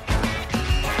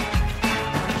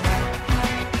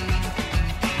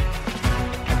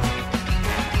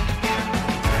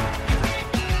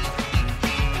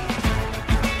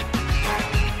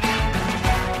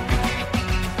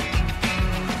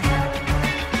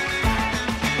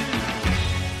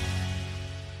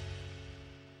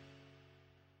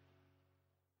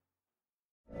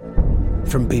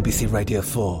 From BBC Radio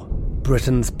 4,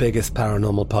 Britain's biggest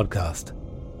paranormal podcast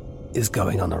is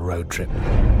going on a road trip.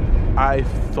 I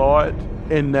thought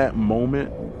in that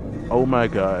moment, oh my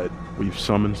God, we've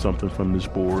summoned something from this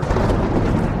board.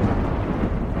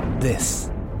 This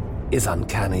is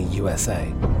Uncanny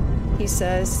USA. He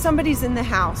says, somebody's in the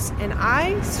house, and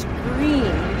I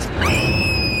screamed.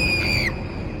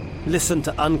 Listen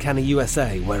to Uncanny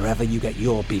USA wherever you get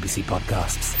your BBC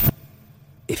podcasts,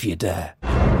 if you dare.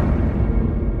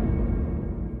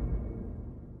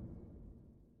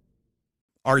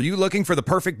 Are you looking for the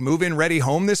perfect move-in ready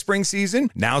home this spring season?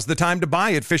 Now's the time to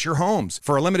buy at Fisher Homes.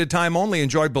 For a limited time only,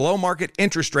 enjoy below-market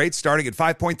interest rates starting at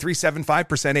 5.375%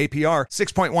 APR,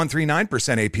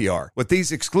 6.139% APR. With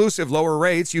these exclusive lower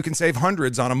rates, you can save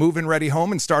hundreds on a move-in ready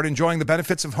home and start enjoying the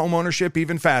benefits of home ownership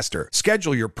even faster.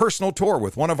 Schedule your personal tour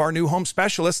with one of our new home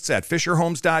specialists at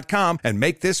FisherHomes.com and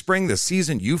make this spring the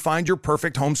season you find your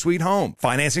perfect home sweet home.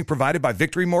 Financing provided by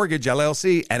Victory Mortgage,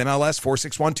 LLC, NMLS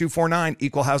 461249,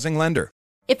 Equal Housing Lender.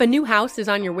 If a new house is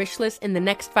on your wish list in the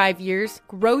next 5 years,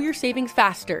 grow your savings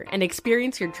faster and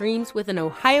experience your dreams with an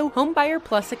Ohio Homebuyer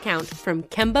Plus account from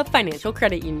Kemba Financial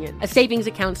Credit Union. A savings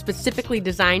account specifically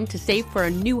designed to save for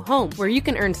a new home, where you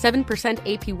can earn 7%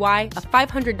 APY,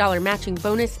 a $500 matching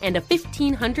bonus, and a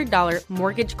 $1,500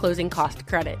 mortgage closing cost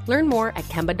credit. Learn more at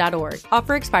Kemba.org.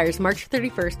 Offer expires March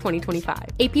 31st, 2025.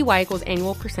 APY equals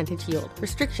annual percentage yield.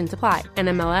 Restrictions apply.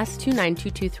 NMLS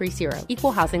 292230.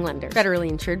 Equal housing lender. Federally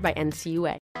insured by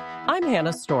NCUA. I'm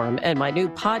Hannah Storm, and my new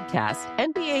podcast,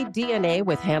 NBA DNA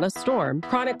with Hannah Storm,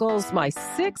 chronicles my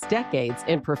 6 decades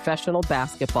in professional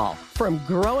basketball. From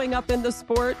growing up in the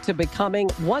sport to becoming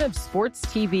one of sports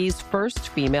TV's first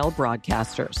female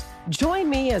broadcasters. Join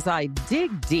me as I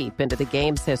dig deep into the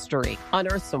game's history,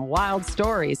 unearth some wild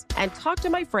stories, and talk to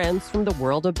my friends from the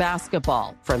world of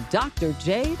basketball, from Dr.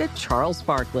 J to Charles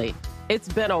Barkley.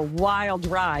 It's been a wild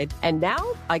ride, and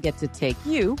now I get to take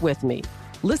you with me.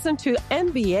 Listen to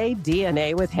NBA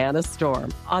DNA with Hannah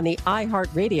Storm on the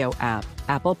iHeartRadio app,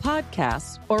 Apple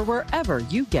Podcasts, or wherever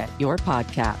you get your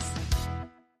podcasts.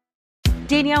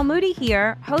 Danielle Moody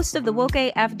here, host of the Woke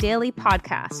AF Daily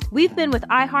podcast. We've been with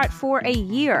iHeart for a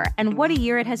year, and what a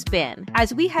year it has been.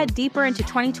 As we head deeper into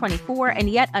 2024 and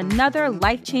yet another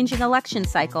life-changing election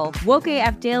cycle, Woke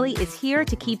AF Daily is here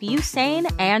to keep you sane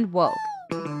and woke.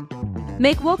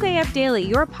 Make Woke AF Daily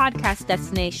your podcast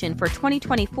destination for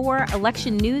 2024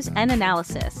 election news and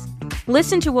analysis.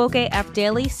 Listen to Woke AF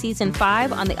Daily Season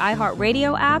 5 on the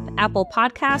iHeartRadio app, Apple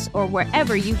Podcasts, or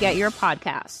wherever you get your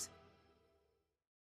podcasts.